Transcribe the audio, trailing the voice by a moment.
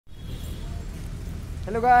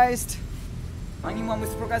Hello guys, आंनि मुङा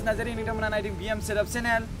mister प्रकाश नार्जारी नोंथांमोना नायदों BM सेटआप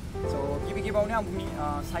चेनेल स' गिबियावनो आं बुंनि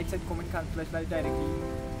साइड कमेन्ट खालामफ्लाय डाइरेक्टलि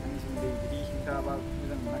आंनि सोमोन्दै बिदि नोंथाङा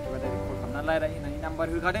मोजां मोनाखैबा डाइरेक्ट कल खालामना रायलाय होननानै नाम्बार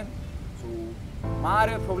होखादों स' मा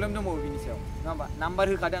आरो प्रब्लेम दंबावो बिनि सायाव नङा होमबा नाम्बार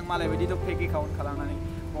होखादों मालाय बायदिथ' फेक एकाउन्ट खालामनानै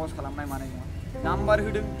पस्ट खालामनाय मानाय नङा नाम्बार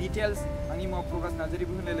होदों डिटेल्स आंनि मुङा प्रकाश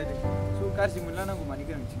नार्जारीबो होलायलायदों स' गाज्रि मोनलानांगौ मानि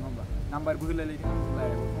गोनांथि नङा होमबा नाम्बारबो होलायलायदों आं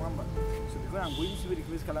रायलायबाय नङा होमबा स' बेखौ आं बयनिसिमबो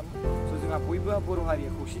रिक्वेस्ट खालामो स' जोंहा बयबो बर' हारिया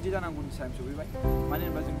खौसेथि जानांगौनि टाइम सफैबाय मानो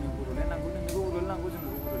होनबा जोंनो बड'लेण्ड नांगौ नोंनोबो बड'लेण्ड नांगौ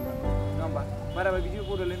जोंनोबो बड'लेण्ड नांगौ नङा होमबा बाराबा बिदि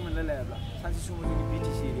बड'लेण्ड मोनलायलायाब्ला सानसे समाव जोंनि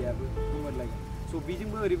BTC एरियाबो गोमोरलायगोन स'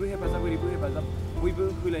 बेजोंबो ओरैबो हेफाजाब बयबो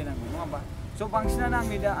होलायनांगौ नङा होमबा स' बांसिनानो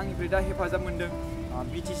आंनिफ्राय दा हेफाजाब मोन्दों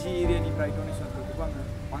BTC एरियानिफ्राय डनेसनफोरखौबो आङो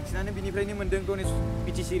बांसिनानो बिनिफ्रायनो मोन्दों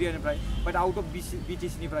BTC एरियानिफ्राय but out of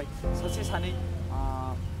BTC निफ्राय सासे सानै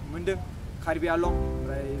मोन्दों कार्बि आलं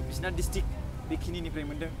ओमफ्राय बिसोरना डिस्ट्रिक्ट बेखिनिनिफ्राय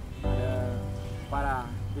मोन्दों आरो बारा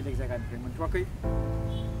बेलेग जायगानिफ्राय मोनथ'वाखै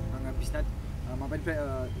आङो बिसोरना माबानिफ्राय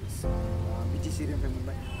BTC एरियानिफ्राय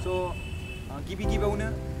मोनबाय स' गिबियावनो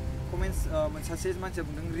कमेन्ट्स सासे मानसिया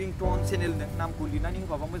बुंदों रिंटन चेनेल होनदों नामखौ लिरनानै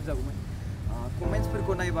होफाबा मोजां जागौमोन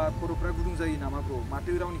कमेन्ट्सफोरखौ नायबा खर'फ्रा गुदुं जायो नामा ब्र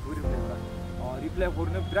माथो रावनिखौबो रिप्लाइ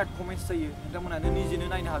हरनो बिराद कमेन्ट्स जायो नोंथांमोनानो निजेनो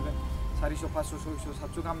नायनो हागोन 400 500 600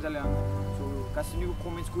 700 गाहाम जालाय आङो स' गासिनिबो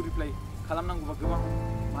कमेन्ट्सखौ रिप्लाइ खालामनांगौबा गोबां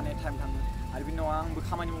माने टाइम थाङो आरो बिनि उनाव आंबो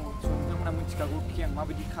खामानि मावो स' नोंथांमोना मिथिखागौ कि आं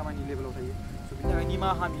माबायदि खामानि लेभेलाव थायो स' बिनि थाखाय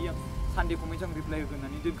निमाहा बियो आं सानडे कमेन्ट्स आं रिप्लाइ होगोन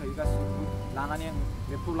होननानै दोनखायो गासिबो लानानै आङो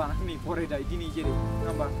लेपटप लानानै नै फरायबाय दिनै जेरै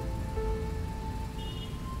नङा होमबा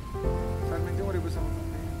सार नोंजों ओरैबो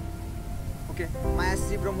अके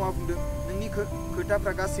मायाश्री ब्रह्मआ बुंदों नोंनि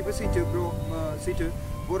खोथाफ्रा गासैबो सैथो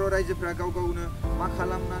बर' रायजोफ्रा गाव गावनो मा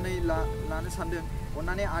खालामनानै लानो सानदों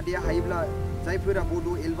अन्नानै आदाया हायोब्ला जायफोरा बड'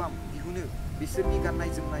 एलबाम दिहुनो बिसोरनि गाननाय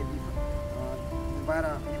जोमनाय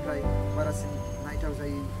बारानिफ्राय बारासिन नायथाव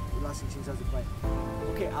जायै लासिंसिं जाजोब्बाय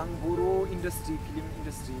अके आं बर' इन्डास्ट्रि फिल्म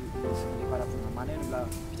इन्डास्ट्रिनि सोमोन्दै बारा बुङा मानो होनोब्ला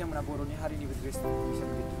बिथांमोना बर'नि हारिनिबो ड्रेसनि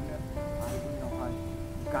सोमोन्दै दिहुनो आरो बिनि उनावहाय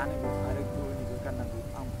गानो आरो बर'निबो गाननांगौ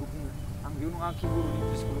आं बेखौ बुङो आं बेयाव नङा कि बर'नि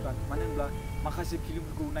ड्रेसखौल' गान मानो होनब्ला माखासे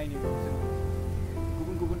फिल्मफोरखौ नायनो जों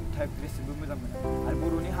गुबुन टाइप ड्रेसजोंबो मोजां मोनो आरो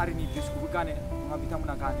बर'नि हारिनि ड्रेसखौबो गानो नङा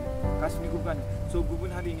बिथांमोना गानो गासिनिखौबो गानो स'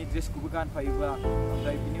 गुबुन हारिनि ड्रेसखौबो गानफायोबा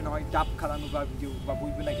ओमफ्राय बिनि उनावहाय डाब खालामोबा भिडिअ बा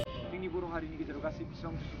बयबो नायगोन जोंनि बर' हारिनि गेजेराव गासै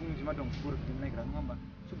बेसेबां सुबुं अनजिमा दं बर' फिल्म नायग्रा नङा होमबा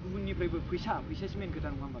स' गुबुननिफ्रायबो फैसासो मेन खोथा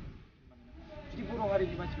नङा होमबा जुदि बर'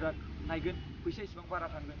 हारिनि मानसिफ्रा नायगोन फैसा इसेबां बारा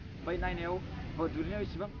थांगोन ओमफ्राय नायनायाव दुनियाव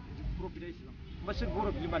इसेबां प्रफिटआ इसेबां होमबा सोर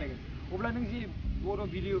बर' फिल्म बानायगोन अब्ला नों जे बर'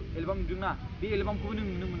 भिडिअ एलबाम नुदोंना बे एलबामखौबो नों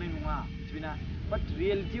नुनो मोननाय नङा मिथिबायना बाट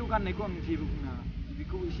रियेलिटियाव गाननायखौ आं जेबो बुङा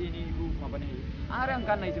बेखौ एसे एनैखौ माबानो हायो आरो आं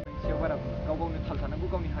गाननाय जोमनायनि सायाव बारा बुङा गावनो थाल थानांगौ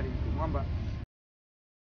गावनि हारिनिखौ नङा होमबा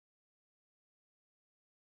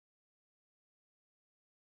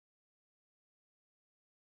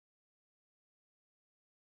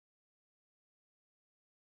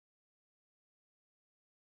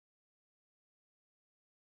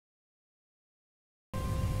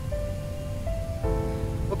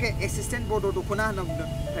अके एसिस्टेन्ट बड' दख'ना होनना बुंदों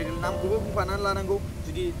टाइटेल नामखौबो बुंफानानै लानांगौ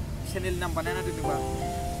जुदि चेनेल नाम बानायना दोनदोंबा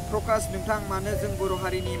प्रकाश नोंथां मानो जों बर'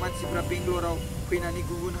 हारिनि मानसिफ्रा बेंगलराव फैनानै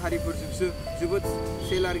गुबुन हारिफोरजोंसो जोबोद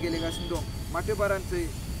सेलार गेलेगासिनो दं माथो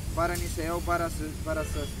बारानि सायाव बारासो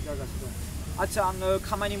जागासिनो दं आच्छा आङो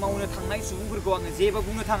खामानि मावनो थांनाय सुबुंफोरखौ आङो जेबो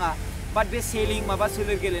बुंनो थाङा बाट बे सेलिं माबा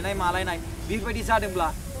सोलोर गेलेनाय मालायनाय बेफोरबायदि जादोंब्ला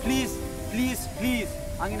प्लिज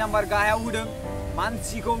आंनि नाम्बार गाहायाव होदों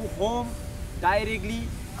मानसिखौ डाइरेक्टलि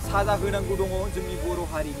साजा होनांगौ दङ जोंनि बर'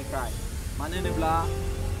 हारिनिफ्राय मानो होनोब्ला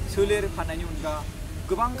सोलेर फाननायनि अनगा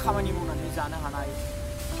गोबां खामानि मावनानै जानो हानाय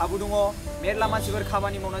खाबु दङ मेरला मानसिफोर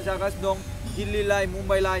खामानि मावनानै जागासिनो दं दिल्लीलाय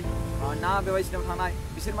मुम्बाइलाय ना बेबायदिनाव थानाय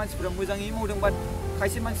बिसोर मानसिफ्रा मोजाङै मावदों बाट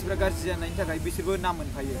खायसे मानसिफ्रा गाज्रि जानायनि थाखाय बिसोरबो नाम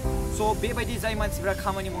मोनफायो स' बेबायदि जाय मानसिफ्रा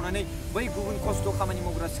खामानि मावनानै बै गुबुन खस्थ' खामानि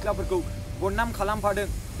मावग्रा सिख्लाफोरखौ बदनाम खालामफादों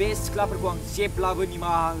बे सिख्लाफोरखौ आं जेब्लाबो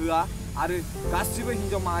निमाहा होआ आरो गासिबो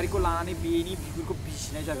हिन्जाव माहारिखौ लानानै बेनि बिगुरखौ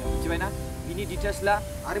बिसिनाय जागोन मिथिबायना बिनि डिटेल्सला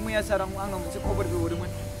आरो मैया सार आंनाव मोनसे खबरबो हरदोंमोन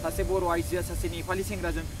सासे बर' आइजोआ सासे नेपालि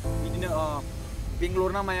सेंग्राजों बिदिनो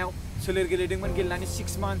बेंगलर ना मायाव सोलेर गेलेदोंमोन गेलेनानै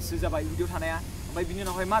 6 मान्थसो जाबाय भिडिअ थानाया ओमफ्राय बिनि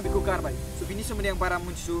उनावहाय मा बेखौ गारबाय स' बिनि सोमोन्दै आं बारा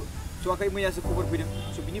मिन्थिस'वाखै मैयासो खबर फैदों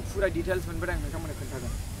स' बिनि फुरा डिटेल्स मोनबाथाय आं नोंथांमोननो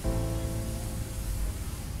खोन्थागोन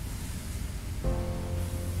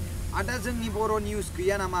आदा जोंनि बर' निउस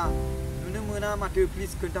गैया नामा नुनो मोना माथो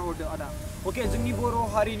प्लिज खोन्थाहरदो आदा अके जोंनि बर'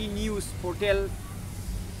 हारिनि निउस पर्टेल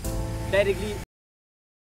डाइरेक्टलि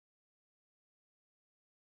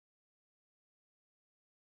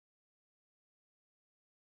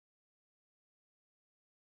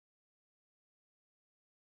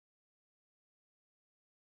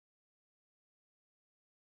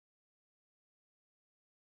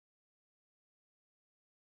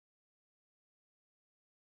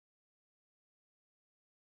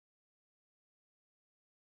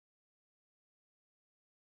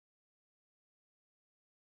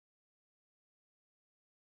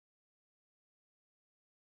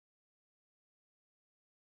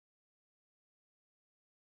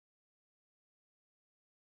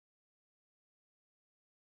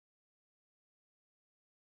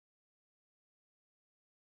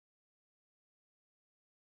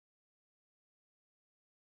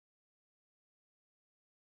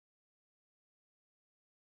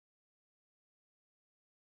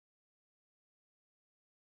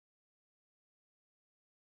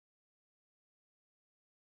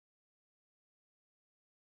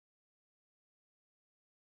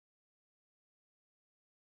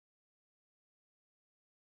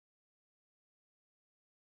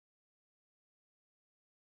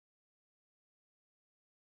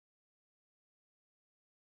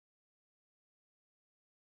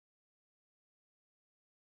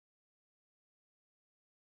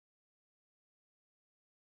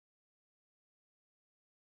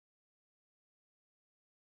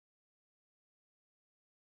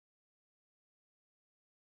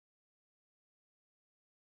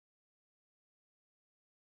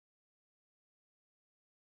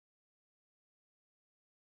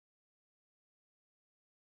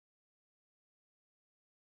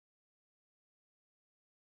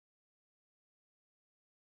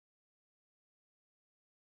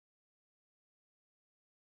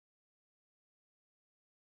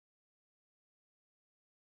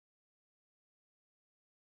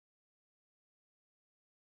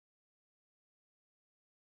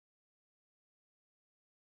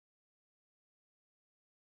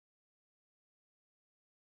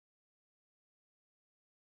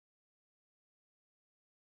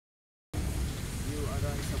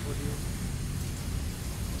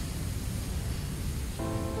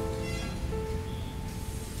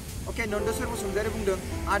अके नन्दसर बसुमतारी बुंदों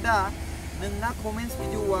आदा नोंना कमेन्ट्स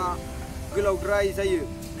भिडिअआ गोलावद्राय जायो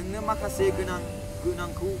नोंनो माखासे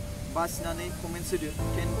गोनांखौ बासिनानै कमेन्ट्स होदो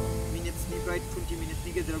 10 मिनिट्सनिफ्राय 20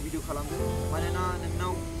 मिनिट्सनि गेजेराव भिडिअ खालामदो मानोना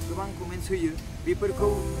नोंनाव गोबां कमेन्ट्स होयो बेफोरखौ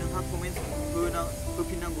नोंहा कमेन्ट्स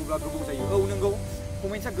होफिननांगौब्ला गोबाव जायो औ नंगौ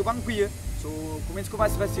कमेन्ट्सआ गोबां फैयो स' कमेन्ट्सखौ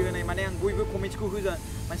बासि होनाय माने आं बयबो कमेन्ट्सखौ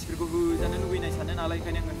मानसिफोरखौ होजानो लुबैनाय सानो नालाय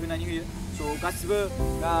ओंखायनो आङो होनानै होयो स' गासिबो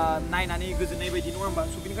नायनानै गोजोननाय बायदि नङा होमबा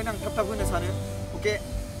स' बेनिखायनो आं थाब होनो सानो अके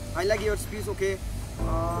आइ लाइक योर स्पिच अके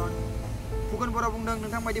फुकन बर' बुंदों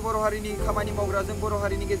नोंथां बायदि बर' हारिनि खामानि मावग्राजों बर'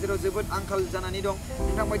 हारिनि गेजेराव जोबोद आंखाल जानानै दं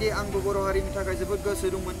नोंथां बायदि आंबो बर' हारिनि थाखाय जोबोद गोसो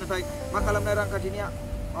दंमोन नाथाय मा खालामनो रांखान्थिनि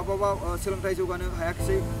माबाबा सोलोंथाइ जौगानो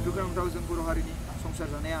हायाखिसै दुखुनांथाव जों बर' हारिनि संसार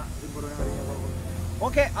जानाया जों बर' हारिनि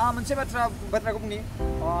अके मोनसे बाथ्राखौ बुंनि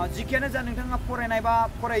जिखियानो जा नोंथाङा फरायनाय बा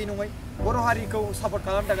फरायै नङै बर' हारिखौ सापर्ट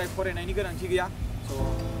खालामनो थाखाय फरायनायनि गोनांथि गैया स'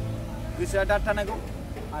 गोसोआ दाद थानांगौ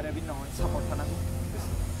आरो बिनि उनाव सापर्ट थानांगौ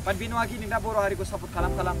बाट बे नङा कि नोंथाङा बर' हारिखौ सापर्ट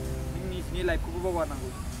खालाम निजिनि लाइफखौबो बावगारनांगौ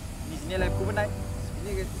निजिनि लाइफखौबो नाय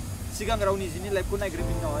बिनि सिगाङाव निजिनि लाइफखौ नायग्रो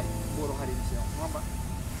बिनि उनावहाय बर' हारिनि सायाव नङा होमबा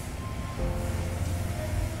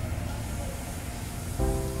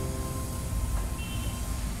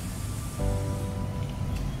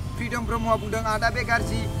फ्रीडम ब्रह्मआ बुंदों आदा बे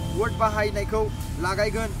गाज्रि वर्ड बाहायनायखौ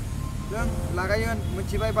लागायगोन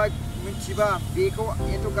मिथिबा बेखौ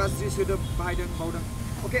एथ' गाज्रि सोदोब बाहायदों बावदों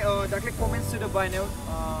अके दाख्लै कमेन्ट्स सोदोब बाहायनायाव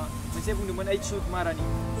मोनसे बुंदोंमोन मारानि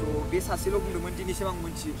स' बे सासेल' बुंदोंमोन दिनैसिम आं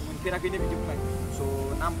मोनफेराखैनो बिदि बुंनाय स'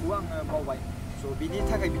 नामखौ आङो बावबाय स' बिनि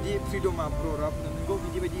थाखाय बिदि फ्रीडमा ब्र'आ बुंदों नोंगौ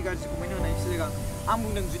बिदि गाज्रि कमेन्ट होनाय सिगां आं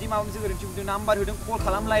बुंदों जुदि माबा मोनसे गोरोन्थि बुंदों नाम्बार होदों कल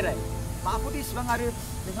खालामलायराय माखौथ' इसिबां आरो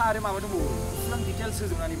नोंहा आरो माबा दंबावो इसिबां डिटेल्स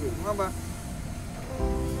होजोबनानैबो नङा होमबा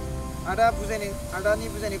आदानि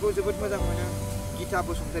बुजायनायखौ जोबोद मोजां मोनो गीता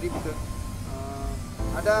बसुमतारी बुंदों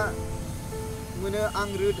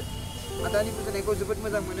आदानि बुजायनायखौ जोबोद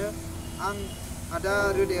मोजां मोनो आं आदा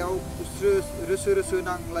रोदायाव रोसो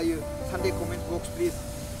नांलायो Sunday comment box please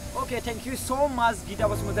okay thank you स' माच गीता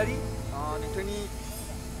बसुमतारी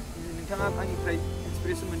नोंथाङा आंनिफ्राय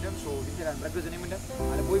इन्सपिरेसन मोनदों स' बिनि थाखाय आं बिराद गोजोननाय मोनदों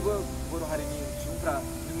आरो बयबो बर' हारिनि सुबुंफ्रा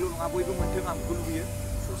नोंल' नङा बयबो मोनथों आं बेखौ लुबैयो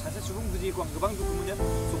स' सासे सुबुं बुजियैखौ आं गोबां दुखु मोनो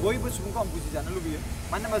स' बयबो सुबुंखौ आं बुजिजानो लुबैयो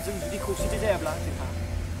मानो होनबा जों जुदि खौसेथि जायाब्ला जोंहा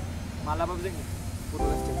मालाबाबो जोंनि बर'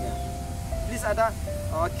 रायजोआ जाया प्लिज आदा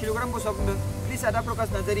किल'ग्राम बसआ बुंदों प्लिज आदा प्रकाश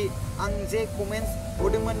नार्जारी आं जे कमेन्ट्स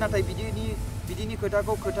हरदोंमोन नाथाय बिदिनि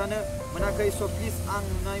खोथाखौ खोन्थानो मोनाखै स' प्लिज आं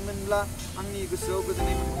नुनायमोनब्ला आंनि गोसोआव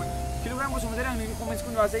गोजोननाय मोनगौमोन किल'ग्राम बसुमतारी आं नोंनि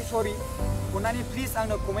कमेन्ट्सखौ नुवासै सरि अन्नानै प्लिज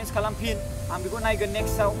आंनो कमेन्ट्स खालामफिन आं बेखौ नायगोन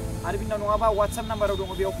नेक्स्टआव आरो बिनि उनाव नङाबा वाट्सएप नाम्बाराव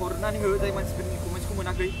दङ बेयाव हरनानै हो जाय मानसिफोरनि कमेन्ट्सखौ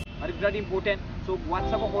मोनाखै आरो बिराद इम्परटेन्ट स'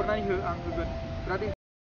 वाट्सएपआव हरनानै हो आं होगोन बिराद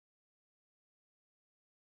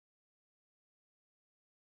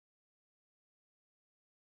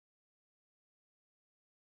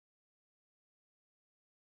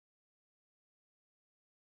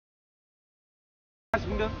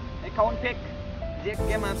बुंदों एकाउन्ट पेक जे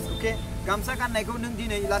गेमार्स अके गामसा गाननायखौ नों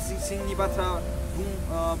दिनै लासिं सिंनि बाथ्रा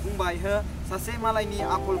बुंबाय हो सासे मालायनि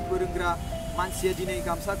आखल फोरोंग्रा मानसिया दिनै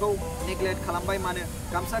गामसाखौ नेग्लेक्ट खालामबाय मानो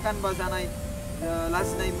गामसा गानबा जानाय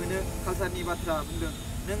लाजिनाय मोनो कालसारनि बाथ्रा बुंदों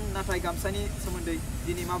नों नाथाय गामसानि सोमोन्दै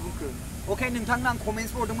दिनै मा बुंखो अके नोंथांनो आं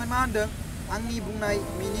कमेन्ट्स हरदोंमोन मा होनदों आंनि बुंनाय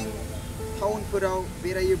मिनिं टाउनफोराव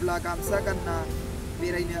बेरायोब्ला गामसा गानना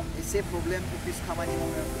बेरायनो एसे प्रब्लेम अफिस खामानि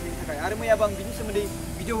मावनो बेनि थाखाय आरो मैयाबो आं बिनि सोमोन्दै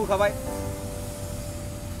भिडिअ होखाबाय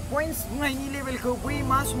पइन्ट्स बुंनायनि लेभेलखौ बै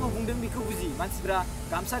मा समाव बुंदों बेखौ बुजि मानसिफ्रा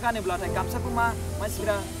गामसा गानोब्लाथाय गामसाखौ मा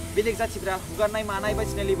मानसिफ्रा बेलेग जाथिफ्रा हुगारनाय मानाय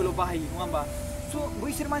बायदिसिना लेभेलाव बाहायो नङा होमबा स'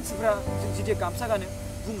 बैसोर मानसिफ्रा जों जुदि गामसा गानो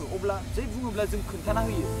बुङो अब्ला जै बुङोब्ला जों खोन्थाना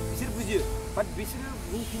होयो बिसोर बुजियो बाट बिसोरो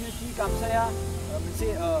बुंफिनो कि गामसाया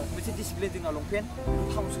मोनसे डिसिप्लिन जोंना लंपेन्ट बेखौ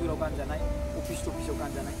टाउन सोहोराव गानजानाय अफिसाव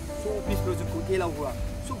गानजानाय स' अफिसफ्राव जोंखौ एलाव होआ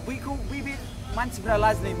स' बे मानसिफ्रा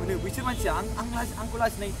लाजिनाय मोनो बैसोर मानसिया आंखौ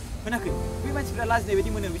लाजिनाय मोनाखै बै मानसिफ्रा लाजिनाय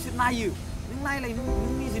बायदि मोनो बिसोर नायो नों नायलाय नों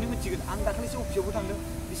निजेनो मिथिगोन आं दाखालिसो अफिसावबो थांदों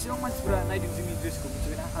बेसेबां मानसिफ्रा नायदों जोंनि ड्रेसखौ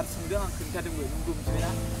मिथिबायना आरो सोंदों आं खोन्थादोंबो नोंबो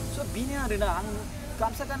मिथिबायना स' बेनो आरोना आं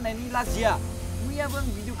गामसा गाननायनि लाजिया मैयाबो आं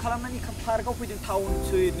भिडिअ खालामनानै पार्कआव फैदों टाउन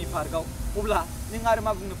सोहोरनि पार्कआव अब्ला नों आरो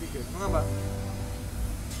मा बुंनो फैखो नङा होमबा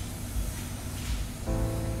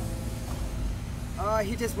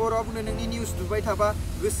हितेश बर'आ बुंदों नोंनि निउस नुबाय थाबा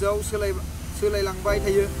गोसोआव सोलायलांबाय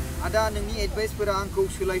थायो आदा नोंनि एडभाइसफोरा आंखौ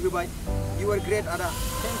सोलायहोबाय इउ आर ग्रेट आदा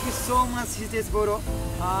थेंक इउ स' माच हितेश बर'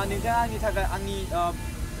 नोंथाङा आंनि थाखाय आंनि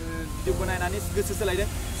भिडिअखौ नायनानै गोसो सोलायदों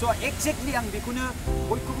स' एक्जेक्टलि आं बेखौनो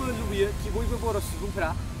बयखौबो लुबैयो कि बयबो बर' सुबुंफोरा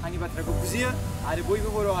आंनि बाथ्राखौ बुजियो आरो बयबो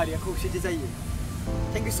बर' हारिया खौसेथि जायो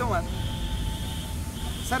थेंक इउ स' माच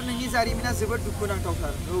सार नोंनि जारिमिना जोबोद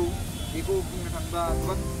दुखुनांथावथार औ बेखौ बुंनो थाङोब्ला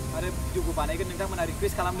गोबां आरो भिडिअखौ बानायगोन नोंथांमोना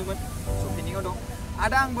रिक्वेस्ट खालामदोंमोन स' पेन्डिंआव दं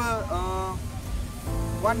आदा आंबो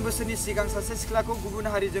 1 बोसोरनि सिगां सासे सिख्लाखौ गुबुन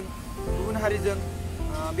हारिजों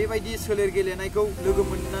बेबायदि सोलेर गेलेनायखौ लोगो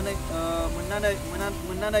मोननानै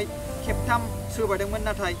खेबथाम सोबादोंमोन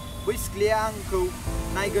नाथाय बै सिख्लाया आंखौ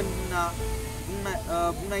नायगोन होनना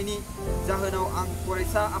बुंनायनि जाहोनाव आं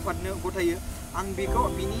फरायसा आफादनो गथायो आं बेखौ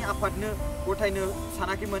बिनि आफादनो गथायनो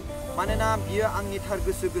सानाखैमोन मानोना बियो आंनि थार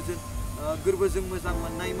गोसो गोरबोजों मोजां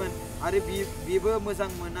मोननायमोन आरो बेबो मोजां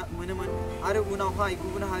मोनोमोन आरो उनावहाय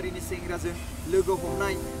गुबुन हारिनि सेंग्राजों लोगो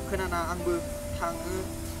हमनाय खोनाना आंबो थाङो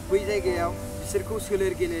बै जायगायाव बिसोरखौ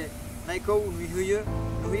सोलेर गेलेनायखौ नुहैयो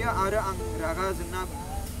आरो आं रागा जोंना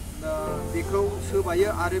बेखौ सोबायो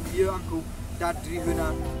आरो बियो आंखौ दाद्रि होना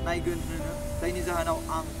नायगोन होनो जायनि जाहोनाव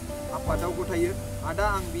आं आफादाव गथायो आदा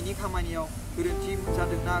आं बिनि खामानियाव गोरोन्थि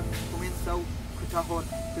जादोंना कमेन्ट्सआव खोन्थाहर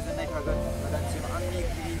गोजोननाय थागोन आदानिसिम आंनि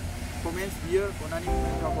गिबि कमेन्ट्स बियो अनानै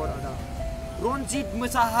खोन्थाहर आदा रनजित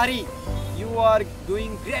मोसाहारि इउ आर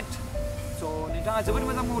डुइं ग्रेट स' नोंथाङा जोबोद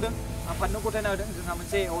मोजां मावदों आफादनो गथायना होदों जोंहा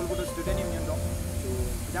मोनसे अल बड' स्टुडेन्ट इउनियन दं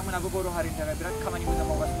बिथांमोनाबो बर' हारिनि थाखाय बिराद खामानि मोजां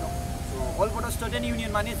मावगासिनो दं स' अल बड' स्टुडेन्ट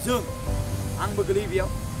इउनियन माने जों आंबो गोलैयो बेयाव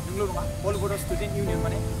नोंल' नङा अल बड' स्टुडेन्ट इउनियन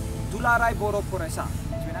माने दुलाराय बर' फरायसा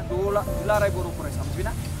मिथिबायना दुलाराय बर' फरायसा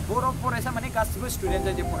मिथिबायना बर' फरायसा माने गासिबो स्टुडेन्ट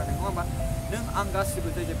जाय फरायदों नङा होमबा नों आं गासिबो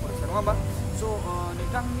जाय फरायसा नङा होमबा स'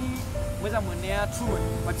 नोंथांनि मोजां मोननाया ट्रुमोन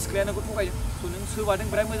बाट सिख्लाया नोंखौ थगायदों स' नों सोबादों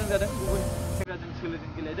बिराद मोजां जादों गुबुन सेंग्राजों सोलोजों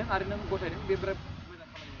गेलेदों आरो नों गथायदों बे बिराद मोजां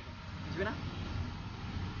खामानि मावदों मिथिबायना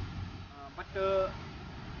बाट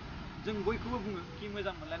जों बयखौबो बुङो कि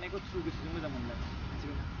मोजां मोनलायनायखौ ट्रु गोसोजों मोजां मोनलायनाय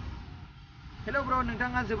मिथिबायना हेल' ब्र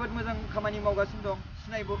नोंथाङा जोबोद मोजां खामानि मावगासिनो दं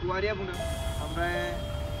सिनाय औवारिया बुंदों ओमफ्राय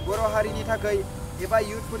बर' हारिनि थाखाय एबा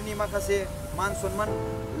इयुथफोरनि माखासे मान सन्मान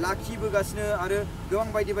लाखिबोगासिनो आरो गोबां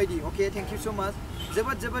बायदि अके थेंक इउ स' माच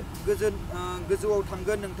जोबोद गोजौआव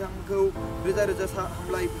थांगोन नोंथांखौ रोजा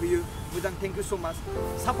हामलायहोयो मोजां थेंक इउ स' माच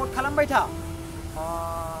सापर्ट खालामबाय था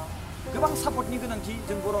गोबां सापर्टनि गोनांथि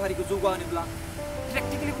जों बर' हारिखौ जौगाहोनोब्ला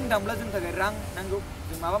प्रेक्टिकेलि बुंनो थाङोब्ला जोंनि थाखाय रां नांगौ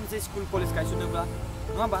जों माबा मोनसे स्कुल कलेज गायसननोब्ला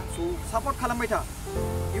नङा होमबा स' सापर्ट खालामबाय था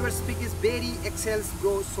युर स्पिक इज भेरि एक्सेल्स ब्र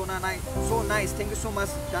स' नाइस थेंक इउ स' माच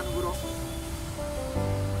दानु ब्र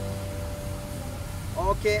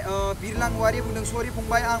अके बिरलां वारि बुंदों सरि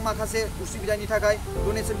फंबाय आं माखासे उसुबिदानि थाखाय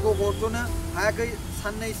डनेसनखौ हरथ'नो हायाखै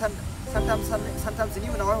सानथामसोनि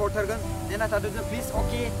उनावहाय हरथारगोन नेना थादों प्लिज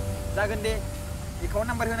अके जागोन दे एकाउन्ट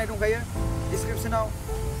नाम्बार होनाय दंखायो डिसक्रिपसनाव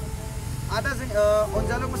आदा जों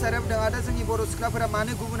अनजालु मोसाहारिया बुंदों आदा जोंनि बर' सिख्लाफोरा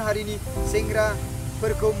मानो गुबुन हारिनि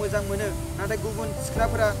सेंग्राफोरखौ मोजां मोनो नाथाय गुबुन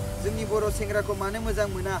सिख्लाफोरा जोंनि बर' सेंग्राखौ मानो मोजां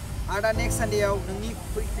मोना आदा नेक्स्ट सानडेआव नोंनि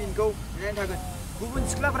फिनखौ नेनानै थागोन गुबुन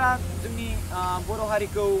सिख्लाफोरा जोंनि बर'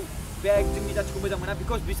 हारिखौ बे जोंनि जाथिखौ मोजां मोना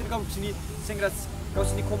बिकज बिसोर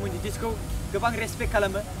गावसिनि कमिउनिटिसखौ गोबां रेसपेक्ट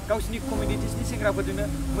खालामो गावसिनि कमिउनिटिसनि सेंग्राफोरजोंनो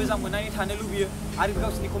मोजां मोननानै थानो लुबैयो आरो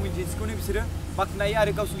गावसिनि कमिउनिटिसखौनो बिसोरो बाख्नायो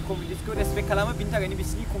आरो गावसिनि कमिउनिटिसखौ रेसपेक्ट खालामो बिनि थाखायनो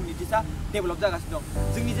बिसोरनि कमिउनिटिसा डेभेलप जागासिनो दं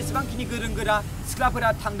जोंनि जेसेबांखिनि गोरों गोरा सिख्लाफोरा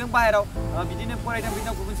थांदों बाहेराव बिदिनो फरायदों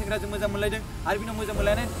बिनाव गुबुन सेंग्राजों मोजां मोनलायदों आरो बिनाव मोजां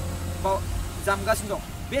मोनलायनानै जामगासिनो दं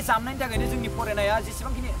बे जामनायनि थाखायनो जोंनि फरायनाया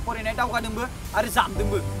जेसेबांखिनि फरायनाया दावगादोंबो आरो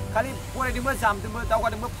जामदोंबो खालि फरायदोंबो जामदोंबो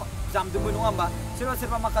दावगादोंबो जामदोंबो नङा होमबा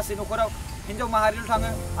सोरबा माखासे न'खराव हिन्जाव माहारिल' थाङो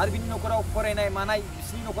आरो बिनि न'खराव फरायनाय मानाय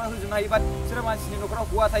बिसोरनि न'खराव होजोबनो हायो बाट सोरबा मानसिनि न'खराव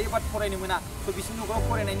हौवा थायो बाट फरायनो मोना स' बिसोरनि न'खराव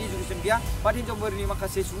फरायनायनि इडुकेसन गैया बाट हिन्जावफोरनि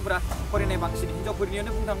माखासे सुबुंफोरा फरायनाय बांसिन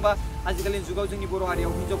हिन्जावफोरनियानो बुंनो थाङोबा आजिखालिनि जुगाव जोंनि बर'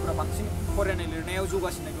 हारियाव हिन्जावफोरा बांसिन फरायनाय लिरनायाव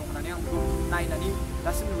जौगासिनो दं होननानै आं बेखौ नायनानै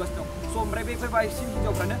दासिम नुगासिनो दं स' ओमफ्राय बेफोर बांसिन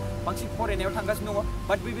हिन्जावफ्रानो बांसिन फरायनायाव थांगासिनो दङ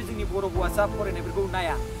बाट बे जोंनि बर' हौवासा फरायनायफोरखौ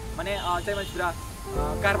नाया माने जाय मानसिफ्रा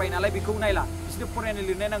गारबाय नालाय बेखौ नायला बिसोरनो फरायनाय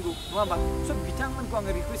लिरनाय नांगौ नङा होमबा स' बिथांमोनखौ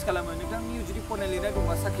आङो रिकुवेस्ट खालामो नोंथांनि जुदि फरायनाय लिरनाय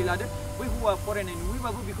दंबा साख्रि लादो बै हौवा फरायनाय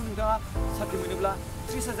नुयोबाबो बेखौ नोंथाङा साख्रि मोनोब्ला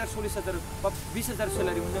 30,000 40,000 बा 20,000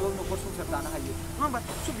 सेलारि मोनोबाबो न'खर संसार दानो हायो नङा होमबा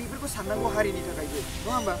स' बेफोरखौ साननांगौ हारिनि थाखायबो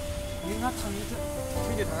नङा होमबा नोंहा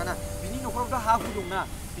फैनो थाङा ना बिनि न'खरावथ' हा हु दंना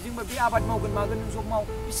बेजोंबो बे आबाद मावगोन मागोन नों जब माव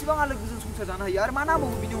बेसेबां आलो गोजोन संसार जानो हायो आरो मा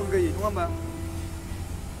नांबावगौ बिनि अनगायै नङा होमबा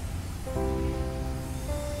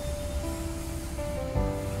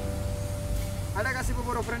आदा गासिबो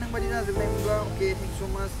बर'फोरा नोंबादि जाजोबनाय मोनबा अके थेंक सो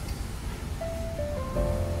माच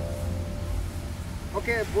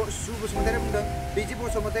अके सु बसुमतारी बुंदों बिजि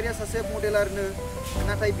बसुमतारिया सासे मडेलारनो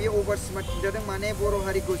नाथाय बे अभार स्मार्ट खिन्थादों माने बर'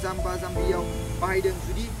 हारिखौ जाम्बा जाम्बियाव बाहायदों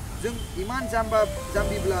जुदि जों इमान जाम्बा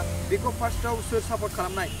जाम्बिब्ला बेखौ फार्स्टआव सोर सापर्ट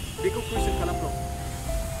खालामनाय बेखौ कुइसन खालामदों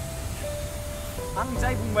आं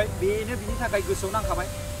जाय बुंबाय बेनो बिनि थाखाय गोसोआव नांखाबाय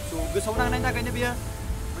स' गोसोआव नांनायनि थाखायनो बेयो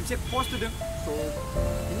मोनसे पस्ट होदों स'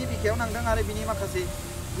 बिनि बिखायाव नांदों आरो बिनि माखासे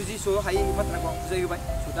बुजिस' हायै बाथ्राखौ आं बुजायहोबाय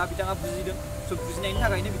स' दा बिथाङा बुजिदों स' बुजिनायनि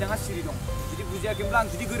थाखायनो बिथाङा सिरि दं जुदि बुजियाखैमोनब्ला आं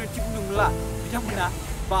जुदि गोरोन्थि बुंदोंमोनब्ला बिथांमोना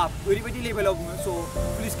बाप ओरैबायदि लेभेलाव बुङो स'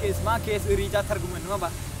 पुलिस केस मा केस ओरै जाथारगौमोन नङा होमबा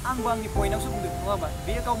आंबो आंनि पइन्टआवसो बुंदों नङा होमबा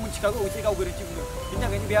बेयो गाव मिथिखागौ जे गाव गोरोन्थि बुंदों बिनि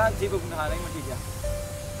थाखायनो बेहा जेबो बुंनो हानाय मोनथाय गैया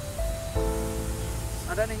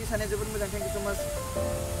आदा नोंनि साननाया जोबोद मोजां थेंक इउ स' माच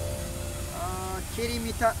केरि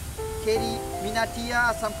मिनाटिया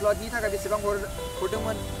आसाम फ्लाडनि थाखाय बेसेबां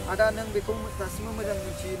हरदोंमोन आदा नों बेखौ दासिमबो मोजां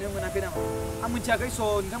मिथिनो मोनाखै नामा आं मिथियाखै स'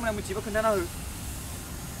 नोंथांमोना मिथिबा खोन्थाना हो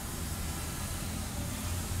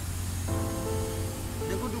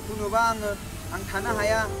नोंखौ दुखु नुबा आं थानो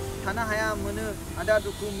हाया मोनो आदा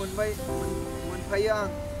दुखु मोनफायो आं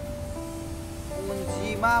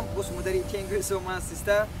अनजिमा बसुमतारी थेंक इउ स' माच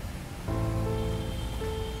सिस्टार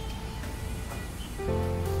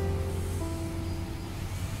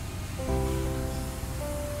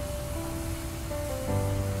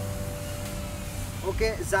ओके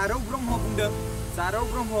जारौ ब्रह्म बुंदों जारौ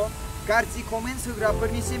ब्रह्म गाज्रि कमेन्ट्स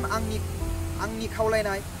होग्राफोरनिसिम आंनि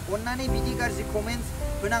खावलायनाय अन्नानै बिदि गाज्रि कमेन्ट्स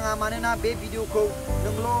होनाङा मानोना बे भिडिअखौ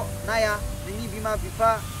नोंल' नाया नोंनि बिमा बिफा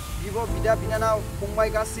बिब' बिदा बिनानाव फंबाय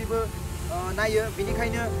गासैबो नायो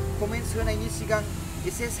बेनिखायनो कमेन्ट्स होनायनि सिगां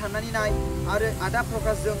एसे साननानै नाय आरो आदा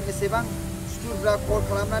प्रकाशजों एसेबां सुथुरब्ला कल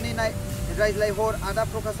खालामनानै रायज्लायहर आदा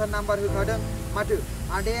प्रकाशआ नाम्बार होखादों माथो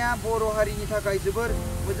आदाया बर' हारिनि थाखाय जोबोर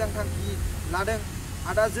मोजां थांखि लादों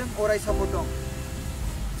आदाजों अराय सापर्ट दं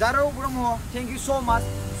जारौ ब्रह्म थेंक इउ स' माच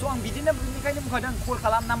स' आं बिदिनो बेनिखायनो बुंखादों कल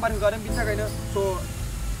खालाम नाम्बार होखादों बिनि थाखायनो स'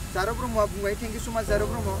 जारौ ब्रह्मआ बुंबाय थेंक इउ स' माच जारौ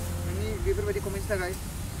ब्रह्म नोंनि बेफोरबायदि कमेन्ट्सनि थाखाय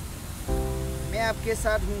मे आपके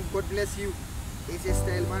साथ हूँ गड ब्लेस यू एसे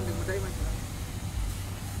स्टाइल मा होनदोंमोनथाय मानसिफ्रा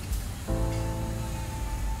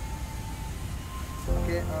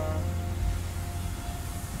ओके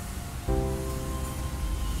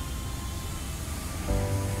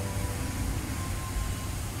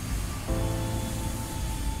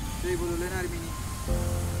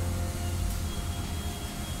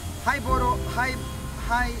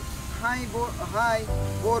हाय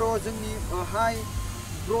बर' जोंनि हाय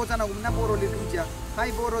ब्र' जानांगौमोन ना बर' लिरनो मिथिया हाय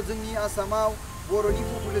बर' जोंनि आसामाव बर'नि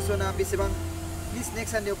पपुलेसना बेसेबां प्लिज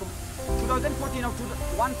नेक्स्ट सानडेआव 2014आव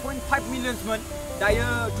 1.5 मिलियन्समोन दायो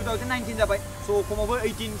 2019 जाबाय स' खमावबो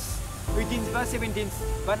 18 बा 17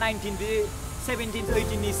 बा 19 बे 17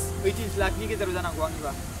 18 लाखनि गेजेराव जानांगौ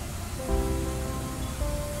आंनिबा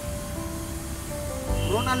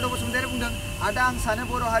रनाल्ड' बसुमतारी बुंदों आदा आं सानो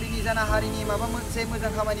बर' हारिनि जाना हारिनि माबा मोनसे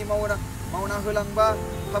मोजां खामानि मावना होलांबा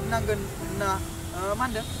हाबनांगोन होनना मा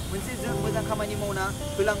होनदों मोनसे जों मोजां खामानि मावना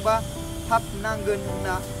होलांबा हाबनांगोन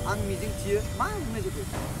होनना आं मिजिंथियो मा बुंनाय जाखो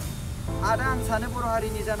आदा आं सानो बर'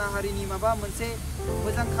 हारिनि जाना हारिनि माबा मोनसे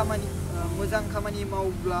मोजां खामानि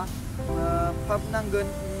मावब्ला हाबनांगोन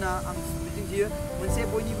होनना आं मिजिंथियो मोनसे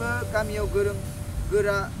बयनिबो गामियाव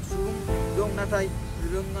गोरा सुबुं दं नाथाय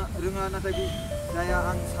रोङा नाथाय जाया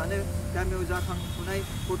आं सानो गामियाव जाखांफुनाय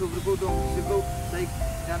गथ'फोरखौ दं बिसोरखौ जाय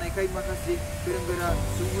जानायखाय माखासे गोरा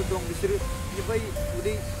सुबुंफोर दं बिसोरो बै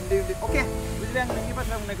उन्दै अके बुजिबाय आं नोंनि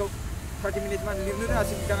बाथ्रा बुंनायखौ 30 मिनिट मान लिरनो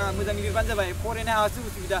रोङासै बिथाङा मोजां लिरबानो जाबाय फरायनो हायासो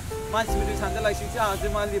उसुबिदा मानसिफोरजों सानजालायसैसो आहासो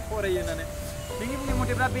मा फरायो होननानै नोंनि बुंनाय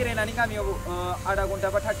मथेब्ला बेरायनानै गामियाव आधा घन्टा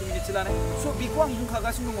बा 30 मिनिटसो लानाय स' बेखौ आं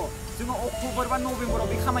बुंखागासिनो दङ जोङो अक्ट'बर बा नभेम्बराव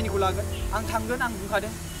बे खामानिखौ लागोन आं थांगोन आं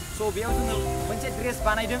बुंखादों स' बेयाव जोङो मोनसे ड्रेस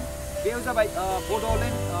बानायदों बेयाव जाबाय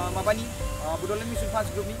बड'लेण्ड मिसन फान्स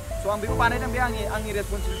ग्रुपनि स' आं बेखौ बानायदों बे आंनि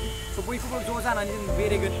रेसपन्सिबिलिटि स' बयखौबो ज' जानानै जों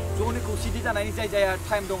बेरायगोन ज'नो खौसेथि जानानै जायहा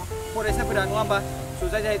टाइम दङ फरायसाफोरा नङा होमबा स'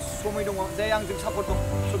 जाय समय दङ जाय आंजों सापर्ट दं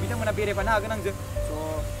स' बिथांमोना बेरायफानो हागोन आंजों स'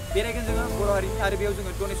 बेरायगोन जोङो बर' हारिनि आरो बेयाव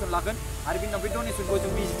जोङो डनेसन लागोन आरो बिनि उनाव बे डनेसनखौ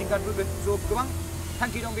जों भिजिटिं कार्ड होगोन स' गोबां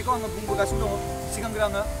थांखि दं बेखौ आङो बुंबोगासिनो दङ सिगांग्रो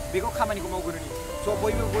आङो बेखौ खामानिखौ मावग्रोनि स'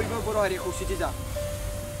 बयबो बर' हारिया खौसेथि जा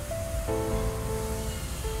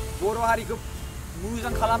बर' हारिखौ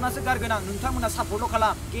मोजां खालामनासो गारगोन आं नोंथांमोना सापर्टल'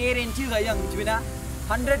 खालाम गेरेन्टि होखायो आं मिथिबायना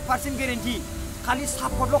 100% गेरेन्टि खालि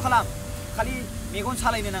सापर्टल' खालाम खालि मेगन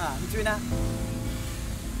सालायनो नाङा मिथिबायना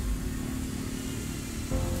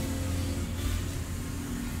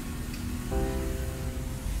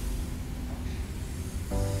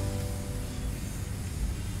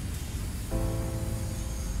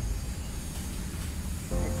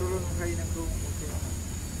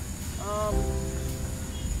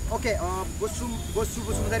ओके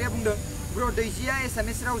बसुमतारिया बुंदों ब्र दैजिया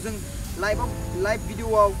एसामिस रावजों लाइभ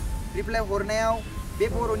भिडिअआव रिप्लाइ हरनायाव बे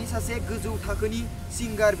बर'नि सासे गोजौ थाखोनि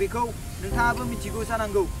सिंगार बेखौ नोंथाङाबो मिथिगौ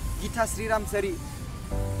जानांगौ गीताश्री रामचारि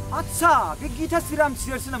आच्छा बे गीताश्री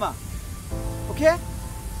रामचारिसो नामा ओके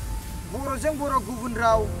बर'जों बर' गुबुन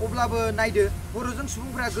राव अब्लाबो नायदो बर'जों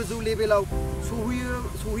सुबुंफोरा गोजौ लेभेलाव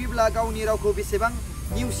सहैयोब्ला गावनि रावखौ बेसेबां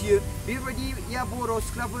नेवसियो बेफोरबायदिया बर'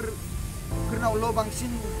 सिख्लाफोरनावल'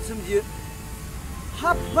 बांसिन सोमजियो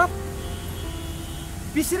हाब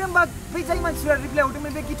बिसोरो होमबा बै जाय मानसिफ्रा रिप्लाइ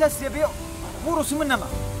हरदोंमोन बे गिताश्रीया बे बर'सोमोन नामा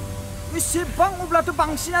एसेबां अब्लाथ'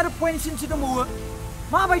 बांसिन आरो पइन्टसिनसो दंबावो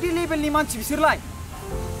माबायदि लेभेलनि मानसि बिसोरलाय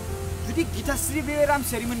जुदि गिताश्री बे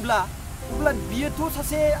रामसियारिमोनब्ला अब्ला बियोथ'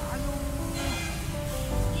 सासे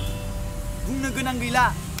बुंनो गोनां गैला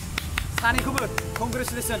सानैखौबो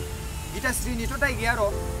कंग्रेचुलेसन गिताश्रीनिथ' दाय गैया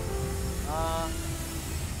र'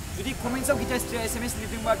 जुदि कमेन्ट्सआव गिताश्रीया SMS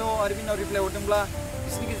लिरदोंबाथ' आरो बिनाव रिप्लाइ हरदोंब्ला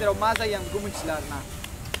बिसोरनि गेजेराव मा जायो आं बेखौ मिथिला आरोना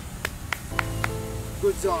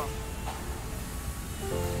गुड जब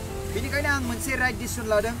बेनिखायनो आं मोनसे राइट डिसिसन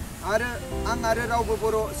लादों आरो आं आरो रावबो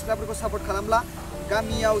बर' सिख्लाफोरखौ सापर्ट खालामला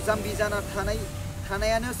गामियाव जाम्बि जाना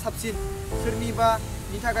थानायानो साबसिन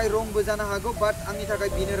सोरनिबानि थाखाय रंबो जानो हागौ बाट आंनि थाखाय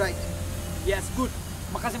बेनो राइट येस गुड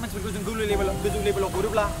माखासे मानसिफोरखौ जों गोजौ लेभेलाव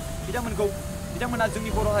हरोब्ला बिथांमोना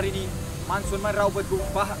जोंनि बर' हारिनि मान सन्मान रावफोरखौ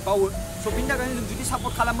बावो स' बिनि थाखायनो जों जुदि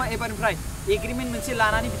सापर्ट खालामबा एबारनिफ्राय एग्रिमेन्ट मोनसे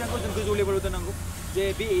लानानै बिथांखौ जों गोजौ लेभेलाव दोननांगौ जे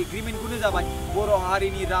बे एग्रिमेन्टखौनो जाबाय बर'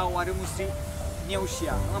 हारिनि राव आरो मुस्रि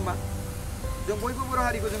नेवसिया नङा होमबा जों बयबो बर'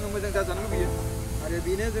 हारिखौ जोङो मोजां जाजानो लुबैयो आरो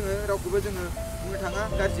बेनो जोङो रावखौबो जोङो बुंनो थाङा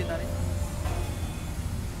गाज्रि होननानै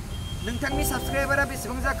नोंथांनि साबस्क्राइबारा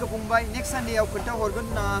बेसेबां जाखो फंबाय नेक्स्ट सानडेआव खोन्था हरगोन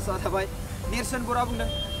होनना आसा थाबाय नेरसोन बर'आ बुंदों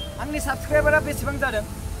आंनि साबस्क्राइबारा बेसेबां जादों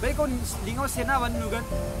बैखौ लिंकआव सेरना होबानो नुगोन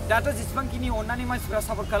दाथ' जेसेबांखिनि अननानै मानसिफ्रा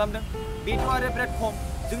सापर्ट खालामदों बेथ' आरो बिराद खम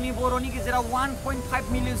जोंनि बर'नि गेजेराव 1.5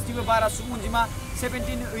 मिलियनसनिबो बारा सुबुं अनजिमा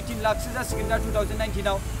 17-18 लाखसो जासिगोन दा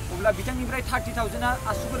 2019आव अब्ला बिथांनिफ्राय 30,000आ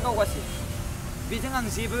आसुगुर गावगासिनो बेजों आं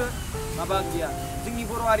जेबो माबा गैया जोंनि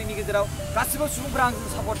बर' हारिनि गेजेराव गासिबो सुबुंफ्रा आंजों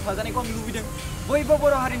सापर्ट थाजानायखौ आं लुबैदों बयबो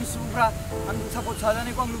बर' हारिनि सुबुंफ्रा आंजों सापर्ट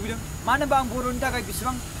थाजानायखौ आं लुबैदों मानो होनबा आं बर'नि थाखाय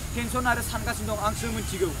बेसेबां टेनसन आरो सानगासिनो दं आंसो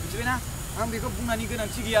मिथिगौ मिथिबायना आं बेखौ बुंनायनि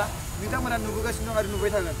गोनांथि गैया नोंथांमोना नुबोगासिनो दं आरो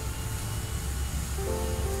नुबाय थागोन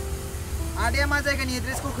आदाया मा जायगानि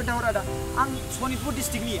एड्रेसखौ खोन्थाहर आदा आं सनितपुर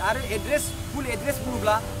डिस्ट्रिक्टनि आरो फुल एड्रेस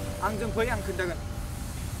बुङोब्ला आंजों फै आं खोन्थागोन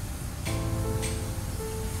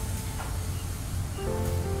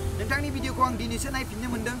नोंथांनि भिडिअखौ आं दिनैसो नायफिननो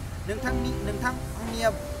मोन्दों नोंथां आंनिया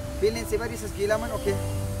बेलेन्स एबा रिसार्ज गैलामोन अके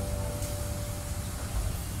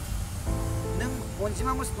नों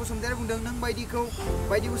अनजिमा बसुमतारी बुंदों नों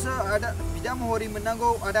बायदिखौसो आदा बिदा महरै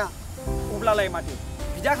मोननांगौ आदा अब्लालाय माथो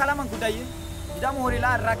बिदा खालाम आंखौ दायो बिदा महरै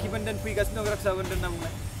ला राखि बोन्दोन फैगासिनो दं रक्षा बोन्दोन होनना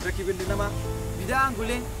बुंनाय राखि बोन्दोन नामा बिदा आंखौ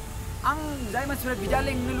लें आं जाय मानसिफ्रा बिदा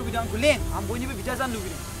लेंनो लुबैदों आंखौ लें आं बयनिबो बिदा जानो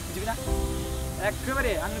लुबैदों मिथिबायना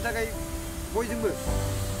एखेबारे आंनि थाखाय बयजोंबो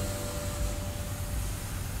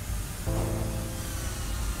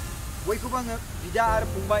बयखौबो आङो बिदा आरो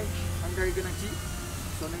फंबाय आंनि थाखाय गोनांथि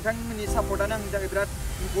स' नोंथांमोननि सापर्टआनो आंनि थाखाय बिराद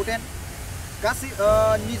इम्परटेन्ट गासै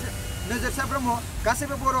नोजोरसा ब्रह्म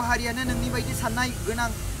गासैबो बर' हारियानो नोंनि बायदि साननाय गोनां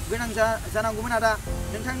जानांगौमोन आदा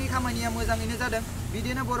नोंथांनि खामानिया मोजाङैनो जादों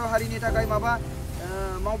बिदिनो बर' हारिनि थाखाय माबा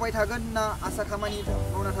मावबाय थागोन होनना आसा खामानि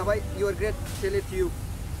मावना थाबाय इउ आर ग्रेट सेलेक्ट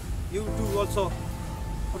इउ टु अल्स'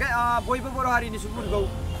 अके बयबो बर' हारिनि सुबुंफोरखौ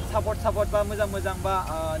सापर्ट बा मोजां बा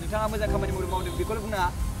नोंथाङा मोजां खामानि मावदों बेखौल' बुंनाङा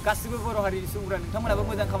गासिबो बर' हारिनि सुबुंफोरा नोंथांमोनाबो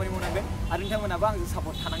मोजां खामानि मावनांगोन आरो नोंथांमोनाबो आंजों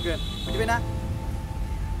सापर्ट थानांगोन मिथिबायना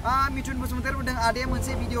मिथुन बसुमतारी बुंदों आदाया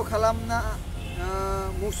मोनसे भिडिअ खालामना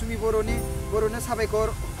मौसुमि बर'नो साबायखर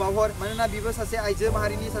बावहर मानोना बिबो सासे आइजो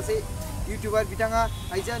माहारिनि सासे इउटिउबार बिथाङा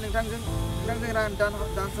आइजोआ नोंथांजों रां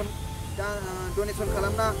डनेसन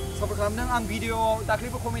खालामना सापर्ट खालामदों आं भिडिअआव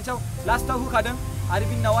दाख्लैबो कमेन्ट्सआव लास्टआव होखादों आरो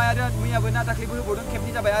बिनि उनावहाय आरो मैयाबो ना दाख्लैबो होबावदों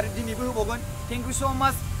खेबनै जाबाय आरो दिनैबो होबावगोन थेंक इउ स'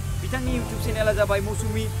 माच बिथांनि इउटिउब चेनेला जाबाय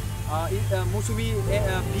मौसुमि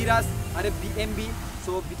बिराज आरो BMB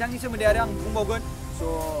स' बिथांनि सोमोन्दै आरो आं बुंबावगोन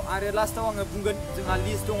स' आरो लास्टआव आङो बुंगोन जोंहा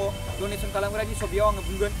लिस्ट दङ डनेसन खालामग्रानि स' बेयाव आङो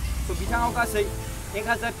बुंगोन स' बिथाङाव गासै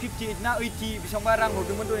 1058 ना 80 बेसेबांबा रां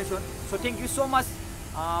हरदोंमोन डनेसन स' थेंक इउ स' माच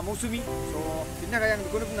मौसुमि स' बिनि थाखाय आं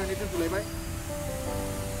बेखौनो बुंनानै दोनथ'लायबाय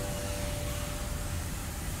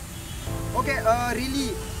अके रिलि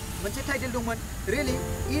मोनसे टाइटेल दंमोन रिलि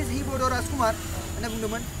इज हि बड' राजकुमार होनना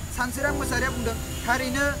बुंदोंमोन सानसोरां मोसाहारिया बुंदों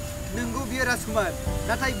थारैनो नोंगौ बियो राजकुमार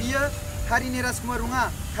नाथाय बियो हारिनि राजकुमार नङा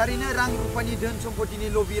थारैनो रां रुपानि धोन सम्पतिनि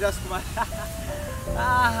लबि राजकुमार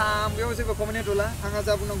आं बेयाव जेबो कमेन्ट होथ'ला आंहा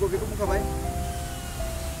जा बुंनांगौ बेखौ बुंखाबाय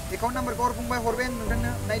एकाउन्ट नाम्बारखौ हरबाय आं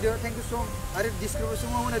नोंथांनो नायदो थेंक इउ स' आरो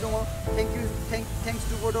डिसक्रिपसनाव होनाय दङ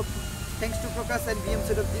thanks two Prakash and BM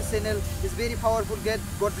this channel is very powerful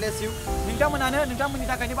गड ब्लेस इउ नोंथांमोननि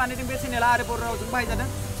थाखायनो बानायदों बे चेनेला आरो बर' रावजों बाहायजादों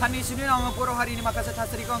साननैसोनि उनाव आङो बर' हारिनि माखासे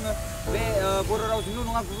थासारिखौ आङो बे बर' रावजोंल'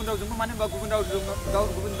 नङा गुबुन रावजोंबो मानो होनबा गुबुन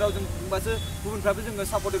रावजों बुंबासो गुबुनफ्राबो जोङो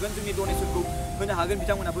सापर्ट होगोन जोंनि डनेसनखौ होनो हागोन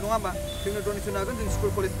बिथांमोनाबो नङा होमबा जोंनो डनेसन हागोन जों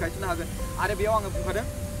स्कुल कलेज गायसननो हागोन आरो बेयाव आङो बुंखादों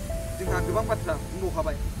जोंहा गोबां बाथ्रा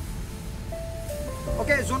बुंबावखाबाय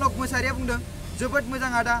अके जनक मोसाहारिया बुंदों जोबोद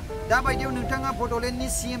मोजां आदा दा बायदियाव नोंथाङा बड'लेण्डनि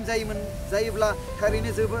CM जायोब्ला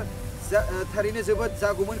थारैनो जोबोद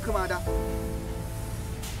जागौमोन खोमा आदा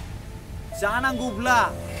जानांगौब्ला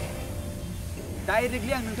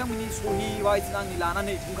डाइरेक्टलि आं नोंथांमोननि सहि वाइज आंनि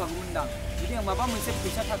लानानै बुंखागौमोनदां जुदि आं माबा मोनसे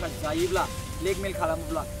फैसा थाखा जायोब्ला ब्लेकमेल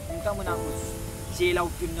खालामोब्ला नोंथांमोना आंखौ जेलाव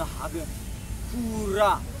दोननो हागोन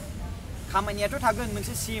पुरा खामानियाथ' थागोन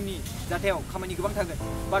मोनसे CMनि जाथायाव खामानि गोबां थागोन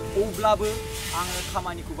बाट अब्लाबो आङो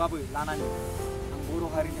खामानिखौबाबो लानानै आं बर'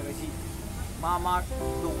 हारिनि थाखाय जि मा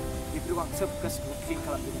दं बेफोरखौ आं सोब गासिबो क्लिन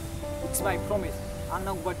खालामदों इट्स माय प्रमिस आं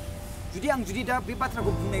नांगौबा जुदि दा बे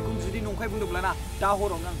बाथ्राखौ बुंनायखौ जुदि नंखाय बुंदोंब्ला ना दा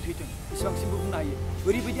हरावनो आं थैथों बेसेबांसिमबो बुंनो हायो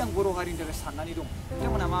ओरैबायदि आं बर' हारिनि थाखाय साननानै दं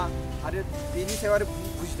नोंथांमोना मा आरो बेनि सायाव आरो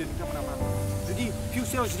बुजिदो नोंथांमोना मा जुदि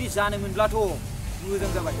फिउचाराव जुदि जानो मोनब्लाथ'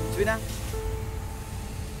 मोजां जाबाय मिथिबायना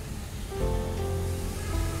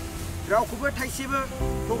रावखौबो थाइसेबो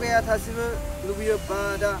थगाया थासेबो लुबैयो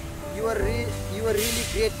बादा you are really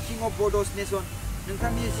great king of Bodos nation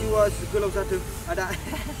नोंथांनि जिउआ गोलाव जाथों आदा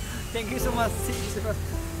thank you so much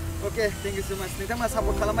okay thank you so much नोंथांमोना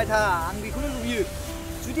सापर्ट खालामबाय था आं बेखौनो लुबैयो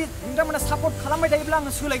जुदि नोंथांमोना सापर्ट खालामबाय थायोब्ला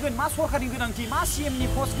आङो सोलायगोन मा सरकारनि गोनांथि मा CMनि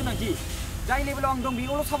पस्ट गोनांथि जाय लेभेलाव आं दं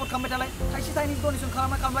बेयावल' सापर्ट खालामबाय थालाय थाइसे थाइनै डनेसन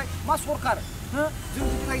खालामबाय मा सरकार हो जों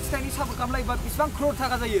जुदि थाइसे थाइनै सापर्ट खालामलायोबा बेसेबां क्रर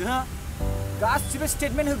थाखा जायो हो गासिबो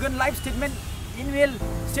स्टेटमेन्ट होगोन लाइभ स्टेटमेन्ट एनुवेल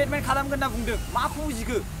स्टेटमेन्ट खालामगोन होनना बुंदों माखौ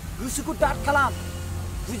बुजिखो गोसोखौ दाद खालाम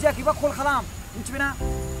बुजियाखैबा कल खालाम मिथिबायना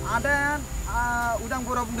आदा उदां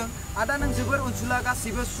बर'आ बुंदों आदा नों जोबोर अनसुला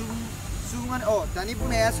गासिबो सुबुङानो दानि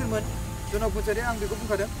बुंनाया सोरमोन जनक मोसाहारि आं बेखौ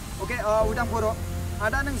बुंखादों अके उदां बर'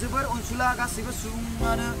 आदा नों जोबोर अनसुला गासिबो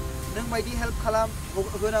सुबुङानो नों बायदि हेल्प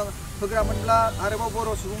होग्रामोनब्ला आरोबाव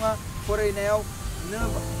बर' सुबुङा फरायनायाव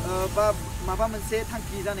बा माबा मोनसे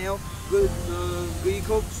थांखि जानायाव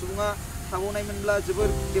गैयैखौ सुबुङा थाबावनायमोनब्ला जोबोर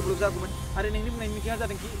डेभेलप जागौमोन आरो नोंनि बुंनायनि मिथिङा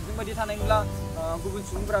जादों कि जोंबायदि थानायमोनब्ला गुबुन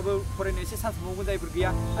सुबुंफोराबो फरायनो एसे चान्स मोनबावगोन जायफोर गैया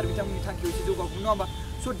आरो बिथांमोननि थांखियाव एसे जौगागौमोन नङा होमबा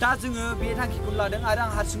स' दा जोङो बे थांखिखौ लादों आरो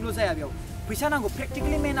आं हारसिंल' जाया बेयाव फैसा नांगौ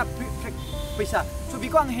प्रेक्टिकेलि मेना फैसा स'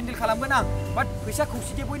 बेखौ आं हेन्डेल खालामगोन आं बाट फैसा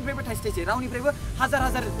खौसेथि बयनिफ्रायबो थाइसे थाइसे रावनिफ्रायबो हाजार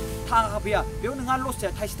थाखा फैया बेयाव नोंहा लस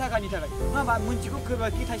जाया थाइसे थाखानि थाखाय नङा होमबा मोनसेखौ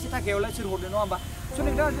कि थाइसे थाखायावलाय सोर हरनो नङा होमबा स'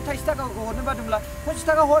 नोंथाङा जुदि थाइसे थाखाखौ हरनो बादोंब्ला 50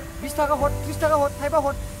 थाखा हर 20 थाखा हर 30 थाखा हर थाइबा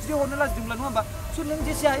हर जुदि हरनो लाजिदोंब्ला नङा होमबा स' नों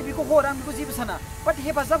जेसे हायो बेखौ हर आं बेखौ जेबो साना बाट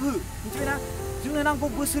हेफाजाब हो मिथिबायना जोंनो नांगौ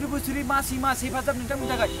बोसोरै मास हेफाजाब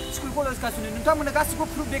नोंथांमोननि थाखाय स्कुल कलेज गासिनो नोंथांमोननो गासिबो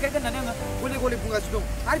प्रुफ देखायगोन होननानै आङो गले बुंगासिनो दं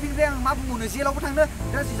आरो बेनिफ्राय आं मा बुंबावनो जेलावबो थांनो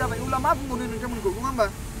राजि जाबाय अब्ला मा बुंबावनो नोंथांमोनखौ नङा होमबा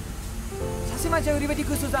सासे मानसिया ओरैबायदि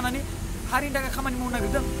गोसो जानानै हारिनि थाखाय खामानि मावनो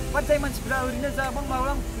नागिरदों बाट जाय मानसिफ्रा ओरैनो जाबां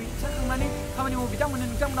माबां फैसा खांनानै खामानि मावो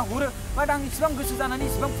नोंथांमोना हरो बाट आं इसिबां गोसो जानानै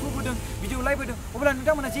इसिबां प्रुफ होदों भिडिअ लाइभ होदों अब्ला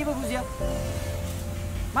नोंथांमोना जेबो बुजिया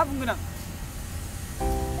मा बुंगोन आं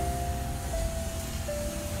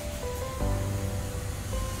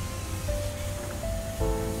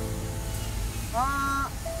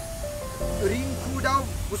रिंकु दाउ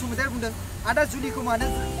बसुमतारी बुंदों आदा जुलिखौ मानो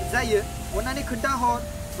जायो अन्नानै खोन्थाहर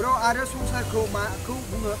ब्र आरो संसारखौ माखौ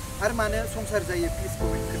बुङो आरो मानो संसार जायो प्लिज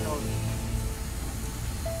कमेन्ट खोन्थाहर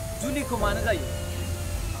जुलिखौ मानो जायो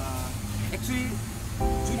एक्चुअली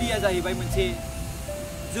जुलिया जाहैबाय मोनसे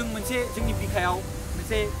जोंनि बिखायाव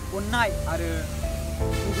मोनसे अननाय आरो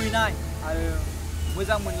लुबैनाय आरो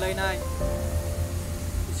मोजां मोनलायनाय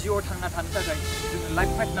जिउआव थांना थानो थाखाय जोङो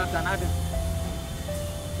लाइफ पार्टनार दानो हादों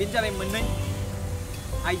बेनो जाबाय मोननै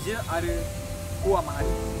आइजो आरो हौवा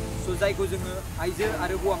माहारि स' जायखौ जोङो आइजो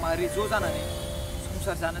आरो हौवा माहारि ज' जानानै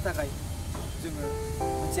संसार जानो थाखाय जोङो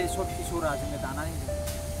मोनसे इसोरा जोंनो दानानै होदों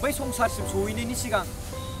बै संसारसिम सहैनायनि सिगां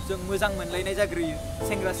जों मोजां मोनलायनाय जाग्रोयो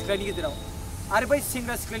सेंग्रा सिख्लानि गेजेराव आरो बै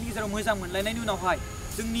सेंग्रा सिख्लानि गेजेराव मोजां मोनलायनायनि उनावहाय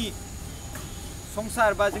जोंनि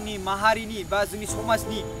संसार बा जोंनि माहारिनि बा जोंनि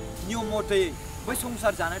समाजनि नियम मथै बै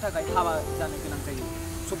संसार जानो थाखाय हाबा जानो गोनां जायो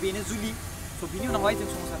स' बेनो जुलि स' बिनि उनावहाय जों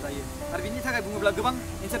संसार जायो आरो बिनि थाखाय बुङोब्ला गोबां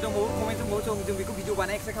एन्सार दंबावो कमेन्ट दंबावो जों बेखौ भिडिअ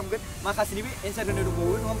बानाय एक्सप्लेन खालामगोन माखासेनिबो एन्सार होनो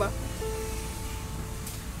दंबावो नङा होमबा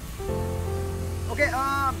अके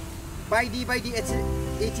बायदि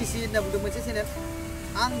ATC होनना बुंदों मोनसे चेनेल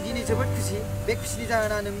आं दिनै जोबोद खुसि बे खुसिनि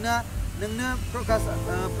जाहोना नोंनो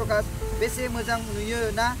प्रकाश बेसे मोजां नुयो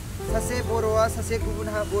ना सासे बर'आ सासे गुबुन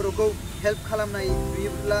बर'खौ हेल्प खालामनाय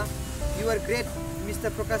नुयोब्ला इउ आर ग्रेट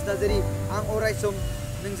मिस्टार प्रकाश नार्जारी आं अराय सम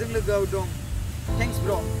नोंजों लोगोआव दं थेंक्स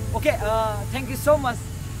ब्र अके थेंक इउ सो माच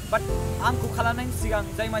बाट आंखौ खालामनायनि सिगां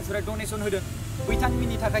जाय मानसिफोरा डनेसन होदों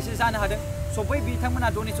बिथांमोननि थाखायसो जानो हादों स' बै बिथांमोना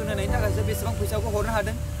डनेसन होनायनि थाखायसो बेसेबां फैसाखौ हरनो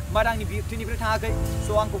हादों बाट आंनि बिबथिनिफ्राय थाङाखै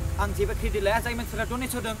स' आं जेबो क्रेडिट लाया जाय मानसिफोरा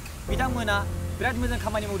डनेसन होदों बिथांमोना बिराद मोजां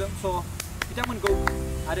खामानि मावदों स' बिथांमोनखौ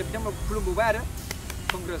खुलुमबावबाय आरो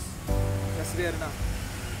कंग्रेस गासिबो आरोना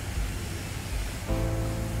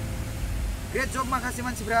ग्रेट जब माखासे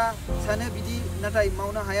मानसिफ्रा सानो बिदि नाथाय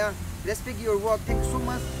मावनो हाया respect your work thank you so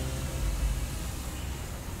much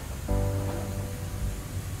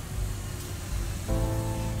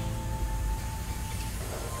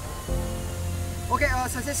okay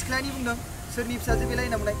सासे सिख्लानि बुंदों सोरनि फिसाजो बेलाय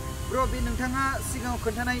होनना बुंनाय ब्र बे नोंथाङा सिगाङाव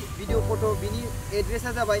खोन्थानाय भिडिअ फट' बिनि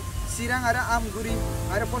एड्रेसा जाबाय चिरां आरो आमगुरि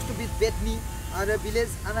आरो पोस्ट अफिस बेटनि आरो भिलेज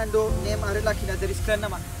आनन्द नेम आरो लाखि नार्जारी सिख्लानि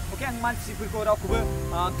नामा ओके आं मानसिफोरखौ रावखौबो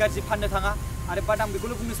गाज्रि फाननो थाङा आरो बाट आं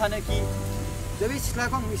बेखौल' बुंनो सानो कि बे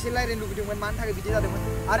सिख्लाखौ आं एसे रायज्लायनो लुबैदोंमोन मानि थाखाय बिदि जादोंमोन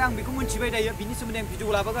आरो आं बेखौ मोनथिबाय दायो बिनि सोमोन्दै आं भिडिअ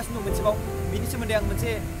लाबोगासिनो दं मोनसेबाव बिनि सोमोन्दै आं मोनसे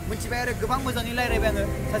मोनथिबाय आरो गोबां मोजाङै रायज्लायबाय आङो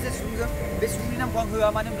सासे सुबुंजों बे सुबुंनि नामखौ आं होआ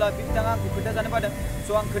मानो होनब्ला बिथाङा आंखौ खोन्थाजानो बादों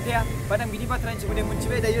स' आं खोन्थाया बाट आं बिनि बाथ्रानि सोमोन्दै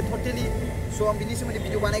मोनथिबाय दायो टटेलि स' आं बिनि सोमोन्दै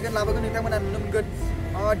भिडिअ बानायगोन लाबोगोन नोंथांमोना नुनो मोनगोन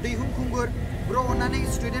दैहुं खुंगुर ब्र अननानै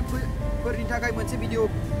स्टुडेन्टफोरनि थाखाय मोनसे भिडिअ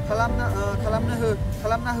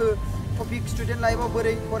खालामना हो टपिक स्टुडेन्ट लाइफआव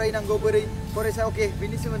बोरै फरायनांगौ बोरै फरायसा अके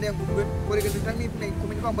बिनि सोमोन्दै आं बुंगोन फरायगोन नोंथांनि बुंनाय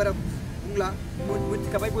कमेन्टखौ आं बारा बुंला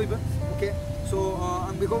मोनथिखाबाय बयबो अके स'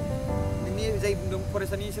 आं बेखौ नोंनि जाय बुंदों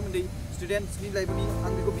फरायसानि सोमोन्दै स्टुडेन्टसनि लाइफनि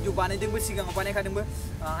आं बेखौ भिडिअ बानायदोंबो सिगाङाव बानायखादोंबो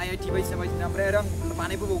IIT बायदिसिना बायदिसिना ओमफ्राय आरो आं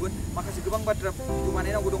बानायबोबावगोन माखासे गोबां बाथ्रा भिडिअ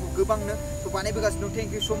बानायनांगौ दङ गोबांनो स' बानायबोगासिनो दं थेंक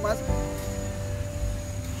इउ सो माच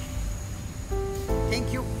thank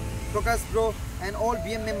you Prakash bro and all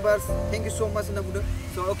BM members thank you so much na budu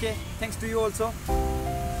so okay thanks to you also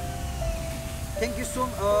thank you so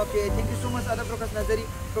much ada Prakash Narzary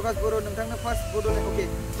Prakash Boro nोंथांनो first Bodoland okay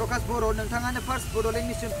Prakash Boro नोंथाङानो first Bodoland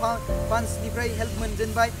mission funds निफ्राय help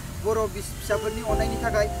मोनजेनबाय बर' फिसाफोरनि अननायनि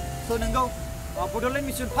थाखाय so नोंगौ Bodoland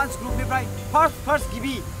mission funds group निफ्राय first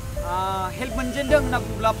गिबि help मोनजेनदों होनना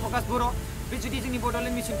बुङोब्ला Prakash Boro बे जुदि जोंनि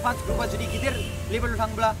Bodoland mission funds ग्रुपआ जुदि गिदिर लेभेलाव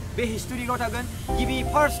थाङोब्ला बे हिस्टरियाव थागोन गिबि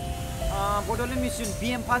first Bodoland mission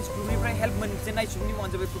BM funds ग्रुपनिफ्राय help मोनजेननाय सुबुंनि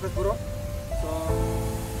मुङानो जाबाय प्रकाश बर'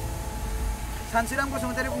 सानसोरां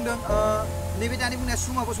बसुमतारी बुंदों नैबे दानि बुंनाया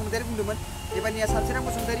सुमा बसुमतारी बुंदोंमोन एबारनिया सानसोरां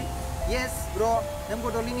बसुमतारी येस ब्र नों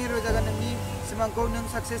बड'लेण्ड हिर' जागोन नोंनि सिमांखौ नों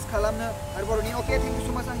साक्सेस खालामनो आरो बर'नि अके थेंक इउ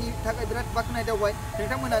सो माच आंनि थाखाय बिराद बाख्नायदावबाय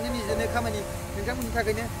नोंथांमोनानो निजेनो खामानि नोंथांमोननि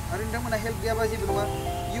थाखायनो आरो नोंथांमोना हेल्प गैयाबा जेबो नङा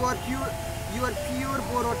इउ आर पियर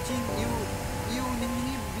बर' टिम इउ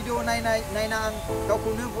नोंनि भिडिअ नायना आं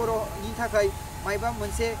गावखौनो बर'नि थाखाय मायबा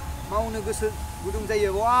मोनसे मावनो गोसो गुदुं जायो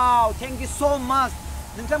वाव थेंक इउ सो माच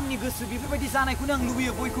नोंथांमोननि गोसो बेफोरबायदि जानायखौनो आं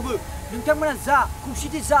लुबैयो बयखौबो नोंथांमोना जा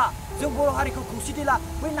खौसेथि जा जों बर' हारिखौ खौसेथि ला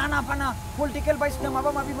बै नाना फाना पलिटिकेल बायदिसिना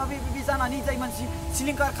माबा माबि जानानै जाय मानसि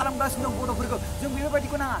सिलिंखार खालामगासिनो दं बर'फोरखौ जों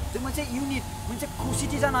बेफोरबायदिखौ नाङा जों मोनसे इउनिट मोनसे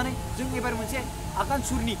खौसेथि जानानै जों एबार मोनसे आगान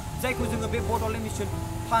सुरनि जायखौ जोङो बे बड'लेण्ड मिशन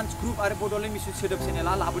फान्ड्स ग्रुप आरो बड'लेण्ड मिशन सोदोब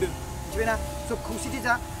चेनेला लाबोदों मिथिबायना स' खौसेथि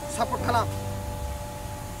जा सापर्ट खालाम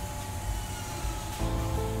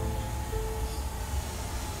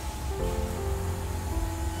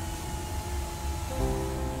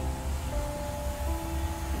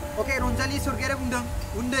ओके रंजालि सरगयारि बुंदों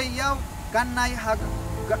उन्दैयाव गाननाय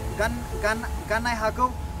हाखौ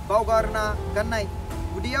बावगारना गाननाय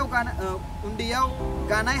उदैयाव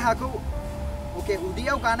गानाय हाखौ ओके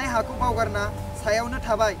उदैयाव गानाय हाखौ बावगारना सायावनो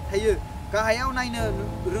थाबाय थायो गाहायाव नायनो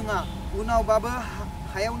रोङा उनावबाबो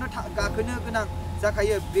हायावनो गाखोनो गोनां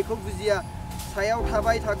जाखायो बेखौ बुजिया सायाव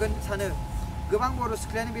थाबाय थागोन सानो गोबां बर'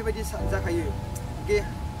 सिख्लायानो बेबायदि जाखायो ओके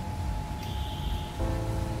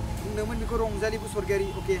बुंदोंमोन बेखौ रंजालि सरगयारि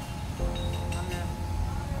ओके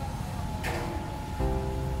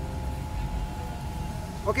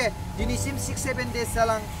ओके दिनैसिम 6-7 डेज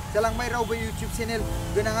जालांबाय रावबो इउटिउब चेनेल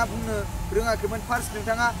गोनाङा बुंनो रोङाखैमोन फार्स्ट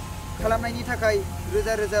नोंथाङा खालामनायनि थाखाय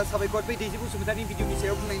रोजा रोजा साबायखर बे दैजि बसुमतारिनि भिडिअनि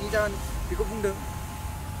सायाव बुंनायनि जाहोन बेखौ बुंदों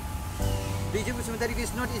दैजि Basumatary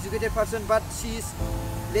is not educated person but she is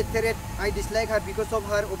literate I dislike हार बिकज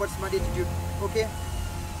अफ हार over smart attitude okay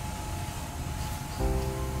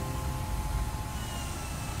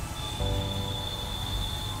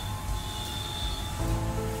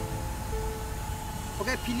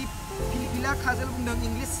okay फिलिपिला काजल बुंदों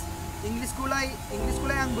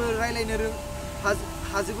इंलिसखौलाय आंबो रायलायनो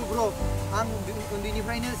हाजोबो ब्र आं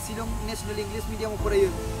उन्दैनिफ्रायनो शिलं नेशनेल इंलिश मिडियामाव फरायो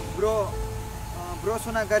ब्र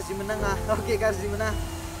सना गाज्रि मोननाङा ओके गाज्रि मोना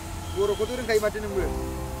बर'खौथ' रोंखायो माथो नोंबो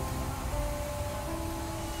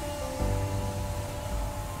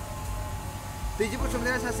दैजि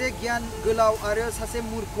बसुमतारिया सासे गियान गोलाव आरो सासे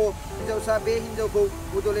मूर्ख हिन्जावसा बे हिन्जावखौ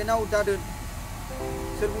बड'लेण्डआव दादोन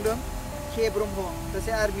सोर बुंदों के ब्रह्म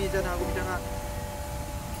सासे आर्मि जानो हागौ बिथाङा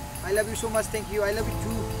आई लाभ यू सो माच थेंक यू आई लाभ you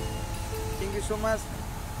to thank you so माच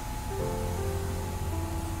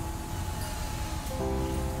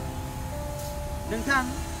नोंथां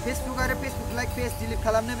फेसबुक आरो फेसबुक लाइक पेज डिलिट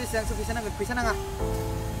खालामनो बेसेबांसो फैसा नांगोन फैसा नाङा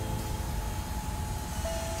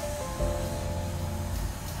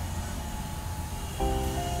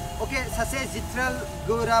ओके सासे जित्राल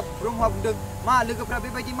गोराब ब्रह्मआ बुंदों मा लोगोफ्रा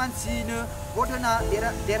बेबायदि मानसिनो भट होना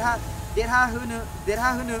देरहा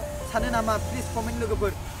होनो सानो नामा प्लिज कमेन्ट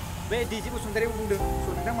लोगोफोर बे डिजि बसुमतारी बुंदों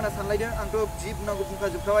स' नोंथांमोना सानलायदों आंथ' जि बुंनांगौ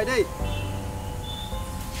बुंखाजोबखाबाय दै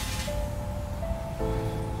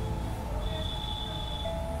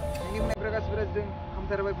नोंनि बुंनायफ्रा गासिबो जों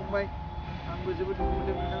हामथारबाय फंबाय आंबो जोबोद दुखु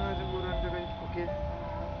मोनदों नोंथाङा जों बर'नि थाखाय अके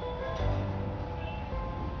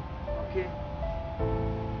अके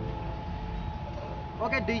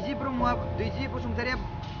ओके दैजि ब्रह्मआ दैजि बसुमतारिया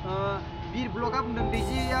बीर ब्लगआ बुंदों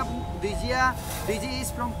दैजि इज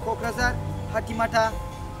फ्रम क'क्राझार हाथिमाथा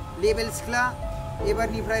लेभेल सिख्ला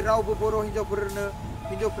एबारनिफ्राय रावबो बर'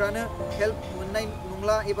 हिन्जावफ्रानो हेल्प मोननाय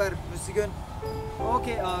नंला एबार नुसिगोन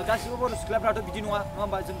ओके गासिबो बर' सिख्लाफ्राथ' बिदि नङा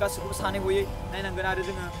होमबा जों गासिखौबो सानै हयै नायनांगोन आरो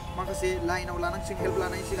जोङो माखासे लाइनाव लानांसिगोन हेल्प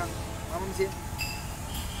लानायनि सिगां माबा मोनसे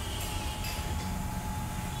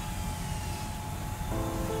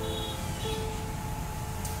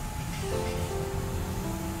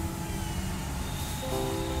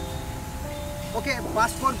ओके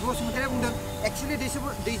भास्कर बसुमतारिया बुंदों एक्चुअली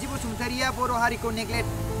दैजि बसुमतारिया बर' हारिखौ नेग्लेक्ट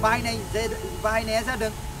बाहायनाया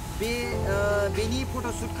जादों बेनि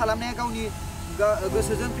फट'शुट खालामनाया गावनि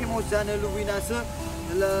गोसोजों फेमास जानो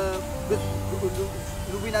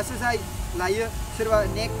लुबैनासो जाय लायो सोरबा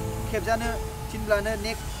नेक खेबजानो थिनब्लानो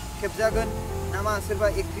नेक खेबजागोन नामा सोरबा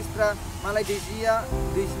एक्ट्रिसफ्रा मालाय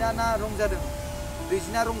दैजिना रं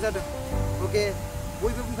जादों ओके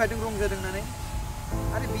बयबो बुंखादों रं जादों होननानै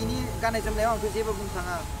आरो बिनि गाननाय जोमनायाव आंथ' जेबो बुंनो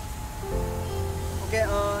थाङा ओके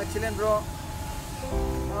एक्सिलेन्ट ब्र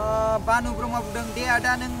बानु ब्रह्मआ बुंदों दे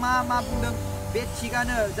आदा नों मा बुंदों बे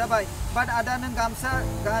थिगानो जाबाय बाट आदा नों गामसा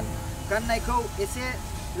गाननायखौ एसे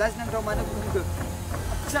लाजिनांथाव मानो बुंखो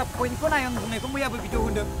आदसा पइन्टखौ नाय आं बुंनायखौ मैयाबो भिडिअ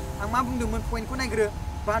होदों आं मा बुंदोंमोन पइन्टखौ नायग्रो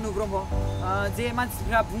बानु ब्रह्म जे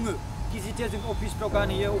मानसिफ्रा बुङो कि जिथिया जों अफिसफ्राव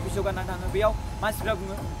गानहैयो अफिसाव गाननानै थाङो बेयाव मानसिफ्रा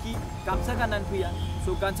बुङो कि गामसा गाननानै फैया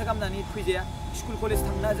स' गामसा गाननानै फैजाया स्कुल कलेज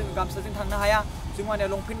थांना जोङो गामसाजों थांनो हाया जों माने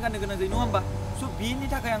लंपेन्ट गाननो गोनां जायो नङा होमबा स' बेनि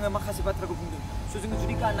थाखाय आङो माखासे बाथ्राखौ बुंदों स' जोङो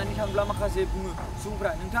जुदि गाननानै थाङोब्ला माखासे बुङो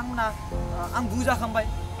सुबुंफ्रा नोंथांमोना आं बुजाखांबाय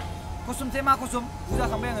कसमसे मा कसम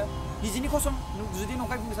बुजाखांबाय आङो निजिनि कसम जुदि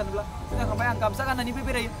नंखाय बुंनो सानोब्ला बुजाखांबाय आं गामसा गाननानैबो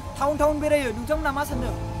बेरायो टाउन बेरायो नोंथांमोना मा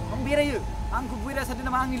सानदों आं बेरायो आंखौ बेराया सानदों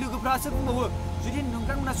नामा आंनि लोगोफ्रासो बुंबावो जुदि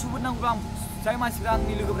नोंथांमोना सुबुरुन नांगौब्ला आं जाय मानसिफ्रा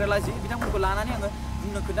आंनि लोगोफ्रा लाजियो बिथांमोनखौ लानानै आङो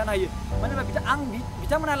बुंनो खोन्थानो हायो मानो होनबा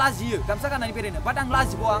बिथांमोना लाजियो गामसा गाननानै बेरायनो बाट आं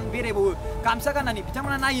लाजिबावा आं बेरायबावो गामसा गाननानै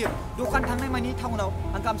बिथांमोना नायो दखान थांनाय मानि टाउनाव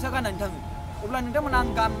आं गामसा गाननानै थाङो अब्ला नोंथांमोना आं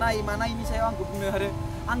गाननाय मानायनि सायाव आंखौ बुंनो आरो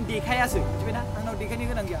आं देखायासो मिथिबायना आंनाव देखायनो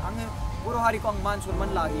गोनां गैया आङो बर' हारिखौ आं मान सनमान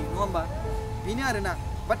लायो नङा होमबा बेनो आरोना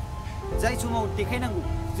बाट जाय समाव देखायनांगौ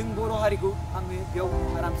जों बर' हारिखौ आङो बेयाव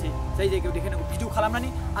आरामसे जाय जायगायाव देखायनांगौ भिडिअ खालामनानै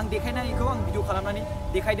आं देखायनायखौ आं भिडिअ खालामनानै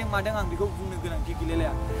देखायदों मादों आं बेखौ बुंनो गोनांथि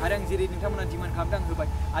गैलाया आरो आं जेरै नोंथांमोना डिमान्ड खालामदों आं होबाय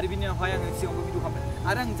आरो बिनि उनावहाय आङो सिगाङावबो भिडिअ खालामदों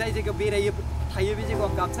आरो आं जाय जायगायाव बेरायो थायो बे जायगायाव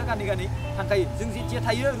आं गामसा गानै थांखायो जों जेथिया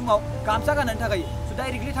थायो रुमाव गामसा गाननानै थाखायो स'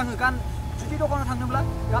 डाइरेक्टलि थाङो जुदि दखानाव थांनोब्ला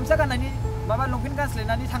गामसा गाननानै माबा लंपेन्ट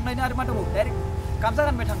गानस्लायनानै थांनायनो आरो मा दङ डाइरेक्ट गामसा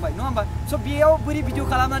गानबाय थांबाय नङा होमबा स' बेयाव बोरै भिडिअ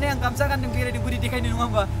खालामनानै आं गामसा गानदों बेरायदों बोरै देखायनो नङा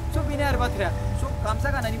होमबा स' बेनो आरो बाथ्राया स' गामसा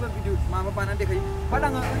गाननानैबो भिडिअ माबा बानायनानै देखायो बाट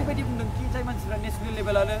आङो ओरैबायदि बुंदों कि जाय मानसिफ्रा नेसनेल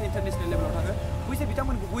लेभेल आरो इन्टारनेसनेल लेभेलाव थाङो बैसोर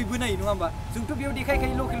बिथांमोनखौ बयबो नायो नङा होमबा जोंथ' बेयाव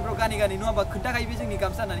देखायखायो लकेलफ्राव गानै नङा होमबा खोन्थाखायो बे जोंनि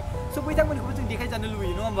गामसा होननानै स' बिथांमोनखौबो जों देखायजानो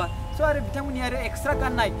लुबैयो नङा होमबा स' आरो बिथांमोननि आरो एक्सट्रा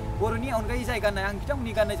गाननाय बर'नि अनगायै जाय गाननाय आं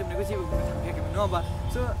बिथांमोननि गाननाय जोमनायखौ जेबो बुंनो थांखायाखैमोन नङा होमबा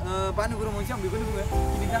स' बानुगुरु मोनसे आं बेखौनो बुङो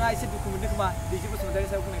कि नोंथाङा एसे दुखु मोनदों खोमा दैजि बसुमतारी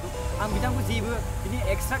सायाव बुंनायखौ आं बिथांखौ जेबो बिनि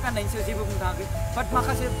एक्सट्रा गाननायनि सायाव जेबो बुंनो थाङाखै बाट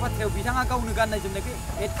माखासे बाथ्रायाव बिथाङा गावनो गाननाय जोमनायखौ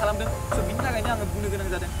एड खालामदों स' बिनि थाखायनो आङो बुंनो गोनां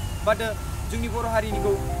जादों बाट जोंनि बर'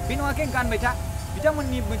 हारिनिखौ बे नङाखि गानबाय था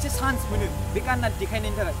बिथांमोननि मोनसे चान्स मोनो बे गाननानै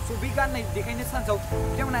देखायनायनि थाखाय स' बे गाननाय देखायनाय चान्सआव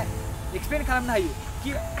बिथांमोना एक्सप्लेन खालामनो हायो कि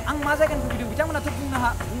आं मा जायगानिफ्राय फैदों बिथांमोनाथ'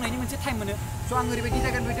 बुंनायनि मोनसे टाइम मोनो स' आं ओरैबायदि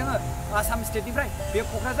जायगानिफ्राय फैदों आसाम स्टेटनिफ्राय बे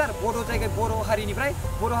क'क्राझार बर' जायगा बर' हारिनिफ्राय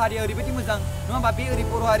बर' हारिया ओरैबायदि मोजां नङा होमबा बे ओरै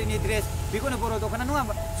बर' हारिनि ड्रेस बेखौनो बर' दख'ना नङा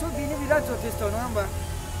होमबा स' बेनो बिराद जथेस्थ' नङा होमबा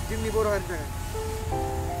जोंनि बर' हारिनि थाखाय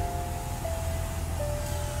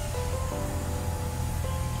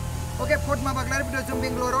ओके फटमा बाग्लारि बुंदों जों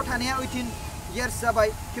बेंगलराव थानाया 18 इयार्स जाबाय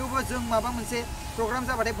थेवबो जों माबा मोनसे प्रग्राम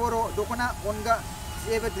जाबाथाय बर' दख'ना अनगा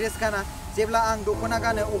जेबो ड्रेस गाना जेब्ला आं दख'ना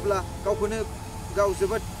गानो अब्ला गावखौनो गाव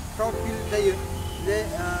जोबोद प्राउड फिल जायो जे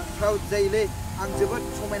प्राउड जायोलै आं जोबोद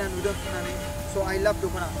समायना नुदों होननानै स' आइ लाभ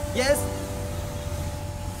दख'ना येस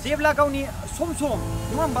जेब्ला गावनि सम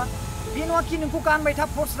नङा होमबा बे नङा कि नोंखौ गानबाय था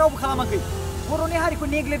फर्स रावबो खालामाखै बर'नि हारिखौ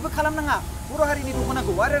नेग्लेक्टबो खालामनाङा बर' हारिनि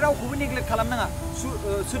दख'नाखौ आरो रावखौबो नेग्लेक्ट खालामनाङा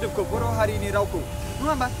सोदोबखौ बर' हारिनि रावखौ नङा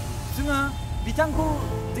होमबा जोङो बिथांखौ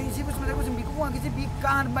जेबो समाजाखौ जों बेखौ बुङाखै जे बि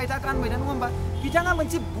गानबाय था नङा होमबा बिथाङा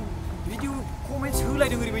मोनसे भिडिअ कमेन्ट्स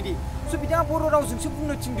होलायदों ओरैबायदि स' बिथाङा बर' रावजोंसो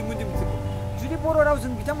बुंनो थिनदोंमोन जों बिसोरखौ जुदि बर'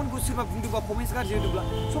 रावजों बिथांमोनखौ सोरबा बुंदोंबा कमेन्ट्स गाज्रि होदोंब्ला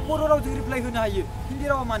स' बर' रावजों रिप्लाइ होनो हायो हिन्दी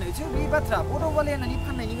रावा मानो सो बे बाथ्रा बर' बालायनानै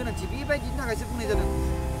फाननायनि गोनांथि बेबायदिनि थाखायसो बुंनाय जादों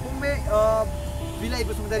फंबाय बिलाइ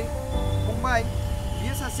बसुमतारी फंबाय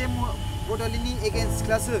बियो सासे बड'लेण्डनि against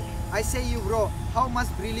सिख्लासो I say you bro how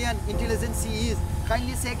much brilliant intelligent she is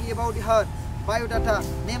kindly check about her biodata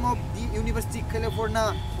name of the university California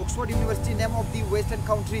Oxford University name of the western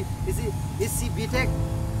country is she BTech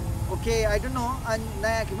okay I don't know आं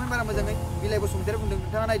नायाखैमोन बारा मोजाङै बिलाइ बसुमतारी बुंदों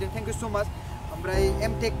नोंथाङा नायदों thank you so much ओमफ्राय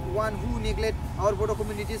MTech one who neglect our Bodo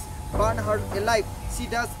communities burn her alive she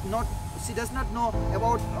does not know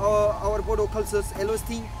about our Bodo cultures always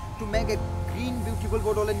think to make a green beautiful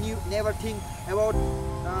Bodoland never think about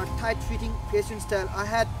tight fitting fashion style I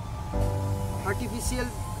had artificial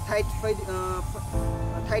tight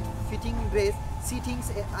fitting dress she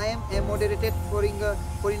thinks I am a moderated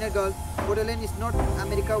foreigner girl Bodoland is not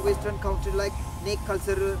America western country like neck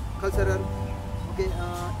cultural okay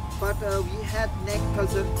but we had neck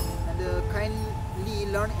culture and kindly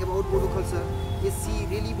learn about Bodo culture is she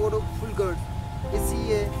really Bodo full girl is she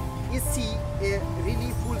a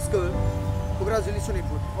really full girl Congratulations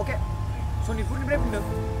Sonipur okay Sonipurनिफ्राय बुंदों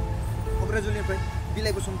Congratulations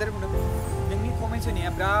बिलाइ बसुमतारी बुंदों नोंनि comments होनाया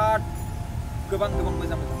बिराद गोबां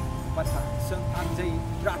मोजां बाथ्रा जों आं जायो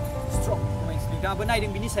बिराद स्ट्रं कमेन्ट्स नोंथाङाबो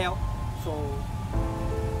नायदों बिनि सायाव स'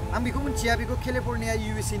 आं बेखौ मिथिया बेखौ केलिफर्निया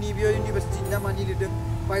USA नि बियो इउनिभारसिटिनि नामानि लिरदों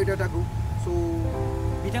बाय'डाटाखौ स'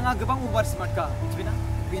 बिथाङा गोबां अभार स्मार्टखा मिथिबायना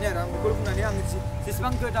बेनो आरो आं बेखौ बुंनानै आं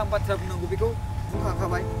जेसेबां गोदान बाथ्रा बुंनांगौ बेखौ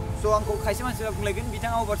बुंखांखाबाय स' आंखौ खायसे मानसिफ्रा बुंलायगोन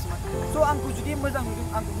बिथाङा अभार स्मार्ट स' आंखौ जुदि मोजां नुदों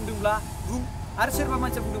आंखौ बुंदोंब्ला बुं आरो सोरबा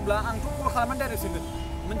मानसिया बुंदोंब्ला आंथ' कल खालामनानै डाइरेक्ट सोंगोन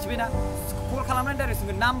मिथिबायना कल खालामनानै डाइरेक्ट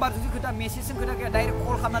सोंगोन नाम्बारजोंसो खोथा मेसेजजों खोथा गैया डाइरेक्ट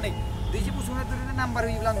कल खालामनानै दैजे बसुमतारीनो नाम्बार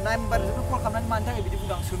होयोब्ला आं नाम्बारजोंनो कल खालामनानै मानि थाखाय बिदि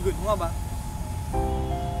बुंदों आं सोंगोन नङा होमबा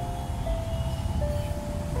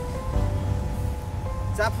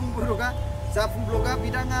जाफुं ब्लगा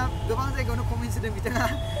बिथाङा गोबां जायगायावनो कमेन्ट्स होदों बिथाङा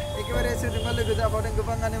एखेबारे सोरजोंबा लोगो जाफादों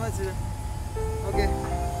गोबाङानो मानसिजों ओके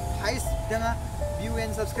हाइस्ट बिथाङा भिउ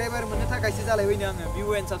एन्ड साबस्क्राइबार मोननो थाखायसो जालायबायनो आङो भिउ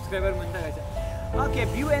एन्ड साबस्क्राइबार मोननो थाखायसो ओके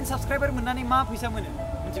भिउ एन्ड साबस्क्राइबार मोननानै मा फैसा मोनो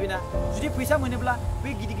मिथिबायना जुदि फैसा मोनोब्ला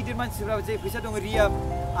बै गिदिर मानसिफ्रा जे फैसा दङ रिया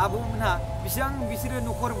आब'मोनहा बिसोरो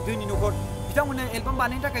न'खर धोनि न'खर बिथांमोननो एलबाम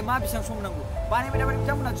बानायनो थाखाय मा बेसेबां सम नांगौ बानायबाय थाबाय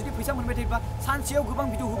बिथांमोनहा जुदि फैसा मोनबाय थायोब्ला सानसेयाव गोबां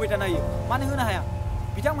भिडिअ होबाय थानो हायो मानो होनो हाया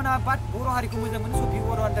बिथांमोनहा बाट बर' हारिखौ मोजां मोनो स' भिउ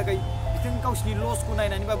बर' हारिनि थाखाय बिथां गावसिनि लसखौ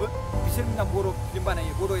नायनानैबाबो बिसोर मोनहा बर' फिल्म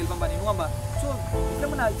बानायो बर' एलबाम बानायो नङा होमबा स'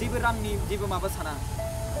 बिथांमोनहा जेबो रांनि जेबो माबा साना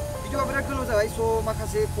भिडिअआ बिराद गोलाव जाबाय स'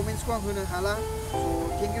 माखासे कमेन्ट्सखौ आं होनो हाला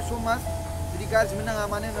स' थेंक इउ स' माच जुदि गाज्रि मोननाङा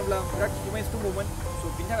मानो होनोब्ला बिराद कमेन्ट्स दंबावोमोन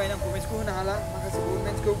स' बिनि थाखायनो आं कमेन्ट्सखौ होनो हाला माखासे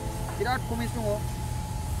कमेन्ट्सखौ बिराद कमेन्ट्स दङ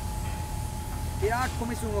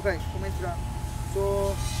ओमफ्राय कमेन्ट्सफ्रा स'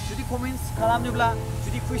 जुदि कमेन्ट्स खालामनोब्ला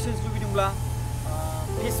जुदि कुइसन्स लुबैदोंब्ला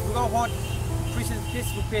फेसबुकआव हर कुइसन्स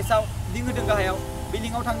फेसबुक पेजआव लिंक होदों गाहायाव बे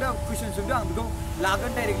लिंकआव थांदो कुइसन्स सोंदो आं बेखौ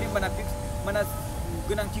लागोन डाइरेक्टलि होमबाना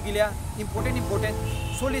गोनांथि गैलिया इम्परटेन्ट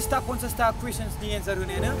 40टा 50टा कुइसन्सनि एन्सार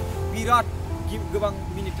होनायानो बिराद गोबां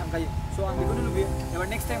मिनिट थांखायो स' आं बेखौनो लुबैयो एबार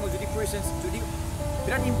नेक्स्ट टाइमाव जुदि कुइसन्स जुदि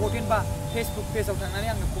बिराद इम्परटेन्टबा फेसबुक पेजआव थांनानै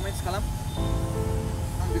आंनो कमेन्ट्स खालाम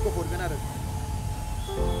आं बेखौ हरगोन आरो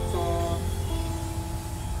स'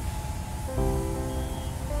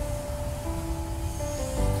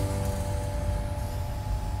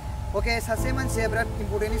 ओके सासे मानसिया बिराद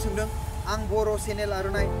इम्परटेन्टलि सोंदों आं बर' चेनेल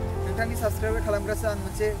आर'नाइ नोंथांनि साबस्क्राइब खालामग्रासो आं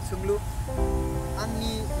मोनसे सोंलु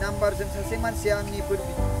आंनि नाम्बारजों सासे मानसिया आंनि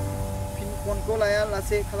फनखौ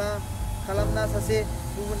लायालासे खालामना सासे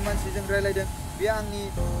गुबुन मानसिजों रायलायदों बे आंनि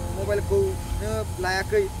मबाइलखौनो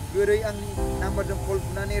लायाखै बोरै आंनि नाम्बारजों कल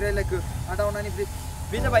बुनानै रायलायखो आदावनायनिफ्राय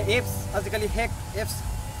बे जाबाय एप्स आजिखालि हेक एप्स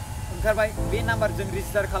ओंखारबाय बे नाम्बारजों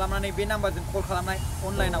रेजिस्टार खालामनानै बे नाम्बारजों कल खालामनाय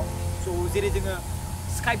अनलाइनाव स' जेरै जोङो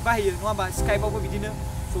स्काइप बाहायो नङा होमबा स्काइपआवबो बिदिनो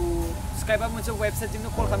स' स्काइपआ मोनसे वेबसाइटजोंनो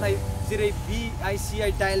कल खालामनो हायो जेरै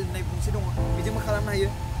VICI डायल होननाय मोनसे दङ बेजोंबो खालामनो हायो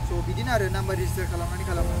स' बिदिनो आरो नाम्बार रेजिस्टार खालामनानै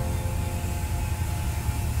खालामो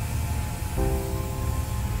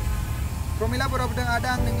प्रमिला बर' बुंदों आदा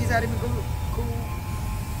आं नोंनि जारिमिनखौहाय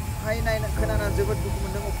खोनाना जोबोद दुखु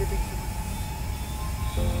मोनदों अके थेंक इउ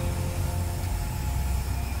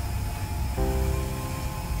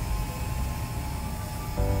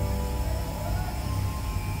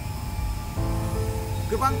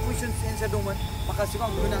गोबां कुइसन्स एन्सार दंमोन माखासेखौ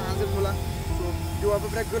आं होनो हाजोबथ'ला स' भिडिअआबो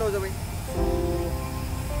बिराद गोलाव जाबाय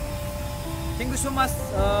थेंक इउ सो माच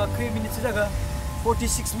खै मिनिटसो जाखो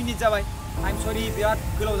 46 मिनिट जाबाय आइ एम सरि बिराद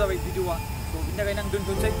गोलाव जाबाय भिडिअआ स' बिनि थाखायनो आं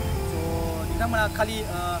दोनथ'नोसै स' नोंथांमोना खालि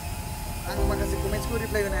आं माखासे कमेन्ट्सखौ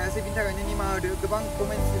रिप्लाइ होनो हायासै बिनि थाखायनो निमाहा होदो गोबां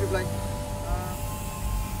कमेन्ट्स रिप्लाइ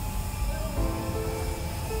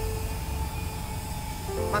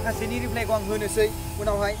माखासेनि रिप्लाइखौ आं होनोसै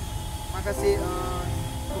उनावहाय माखासे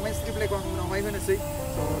कमेन्ट्स रिप्लाइखौ आं उनावहाय होनोसै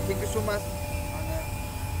स' थेंक इउ सो माच आङो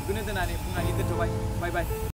बेखौनो दोननानै बुंनानै दोनथ'बाय बाय बाय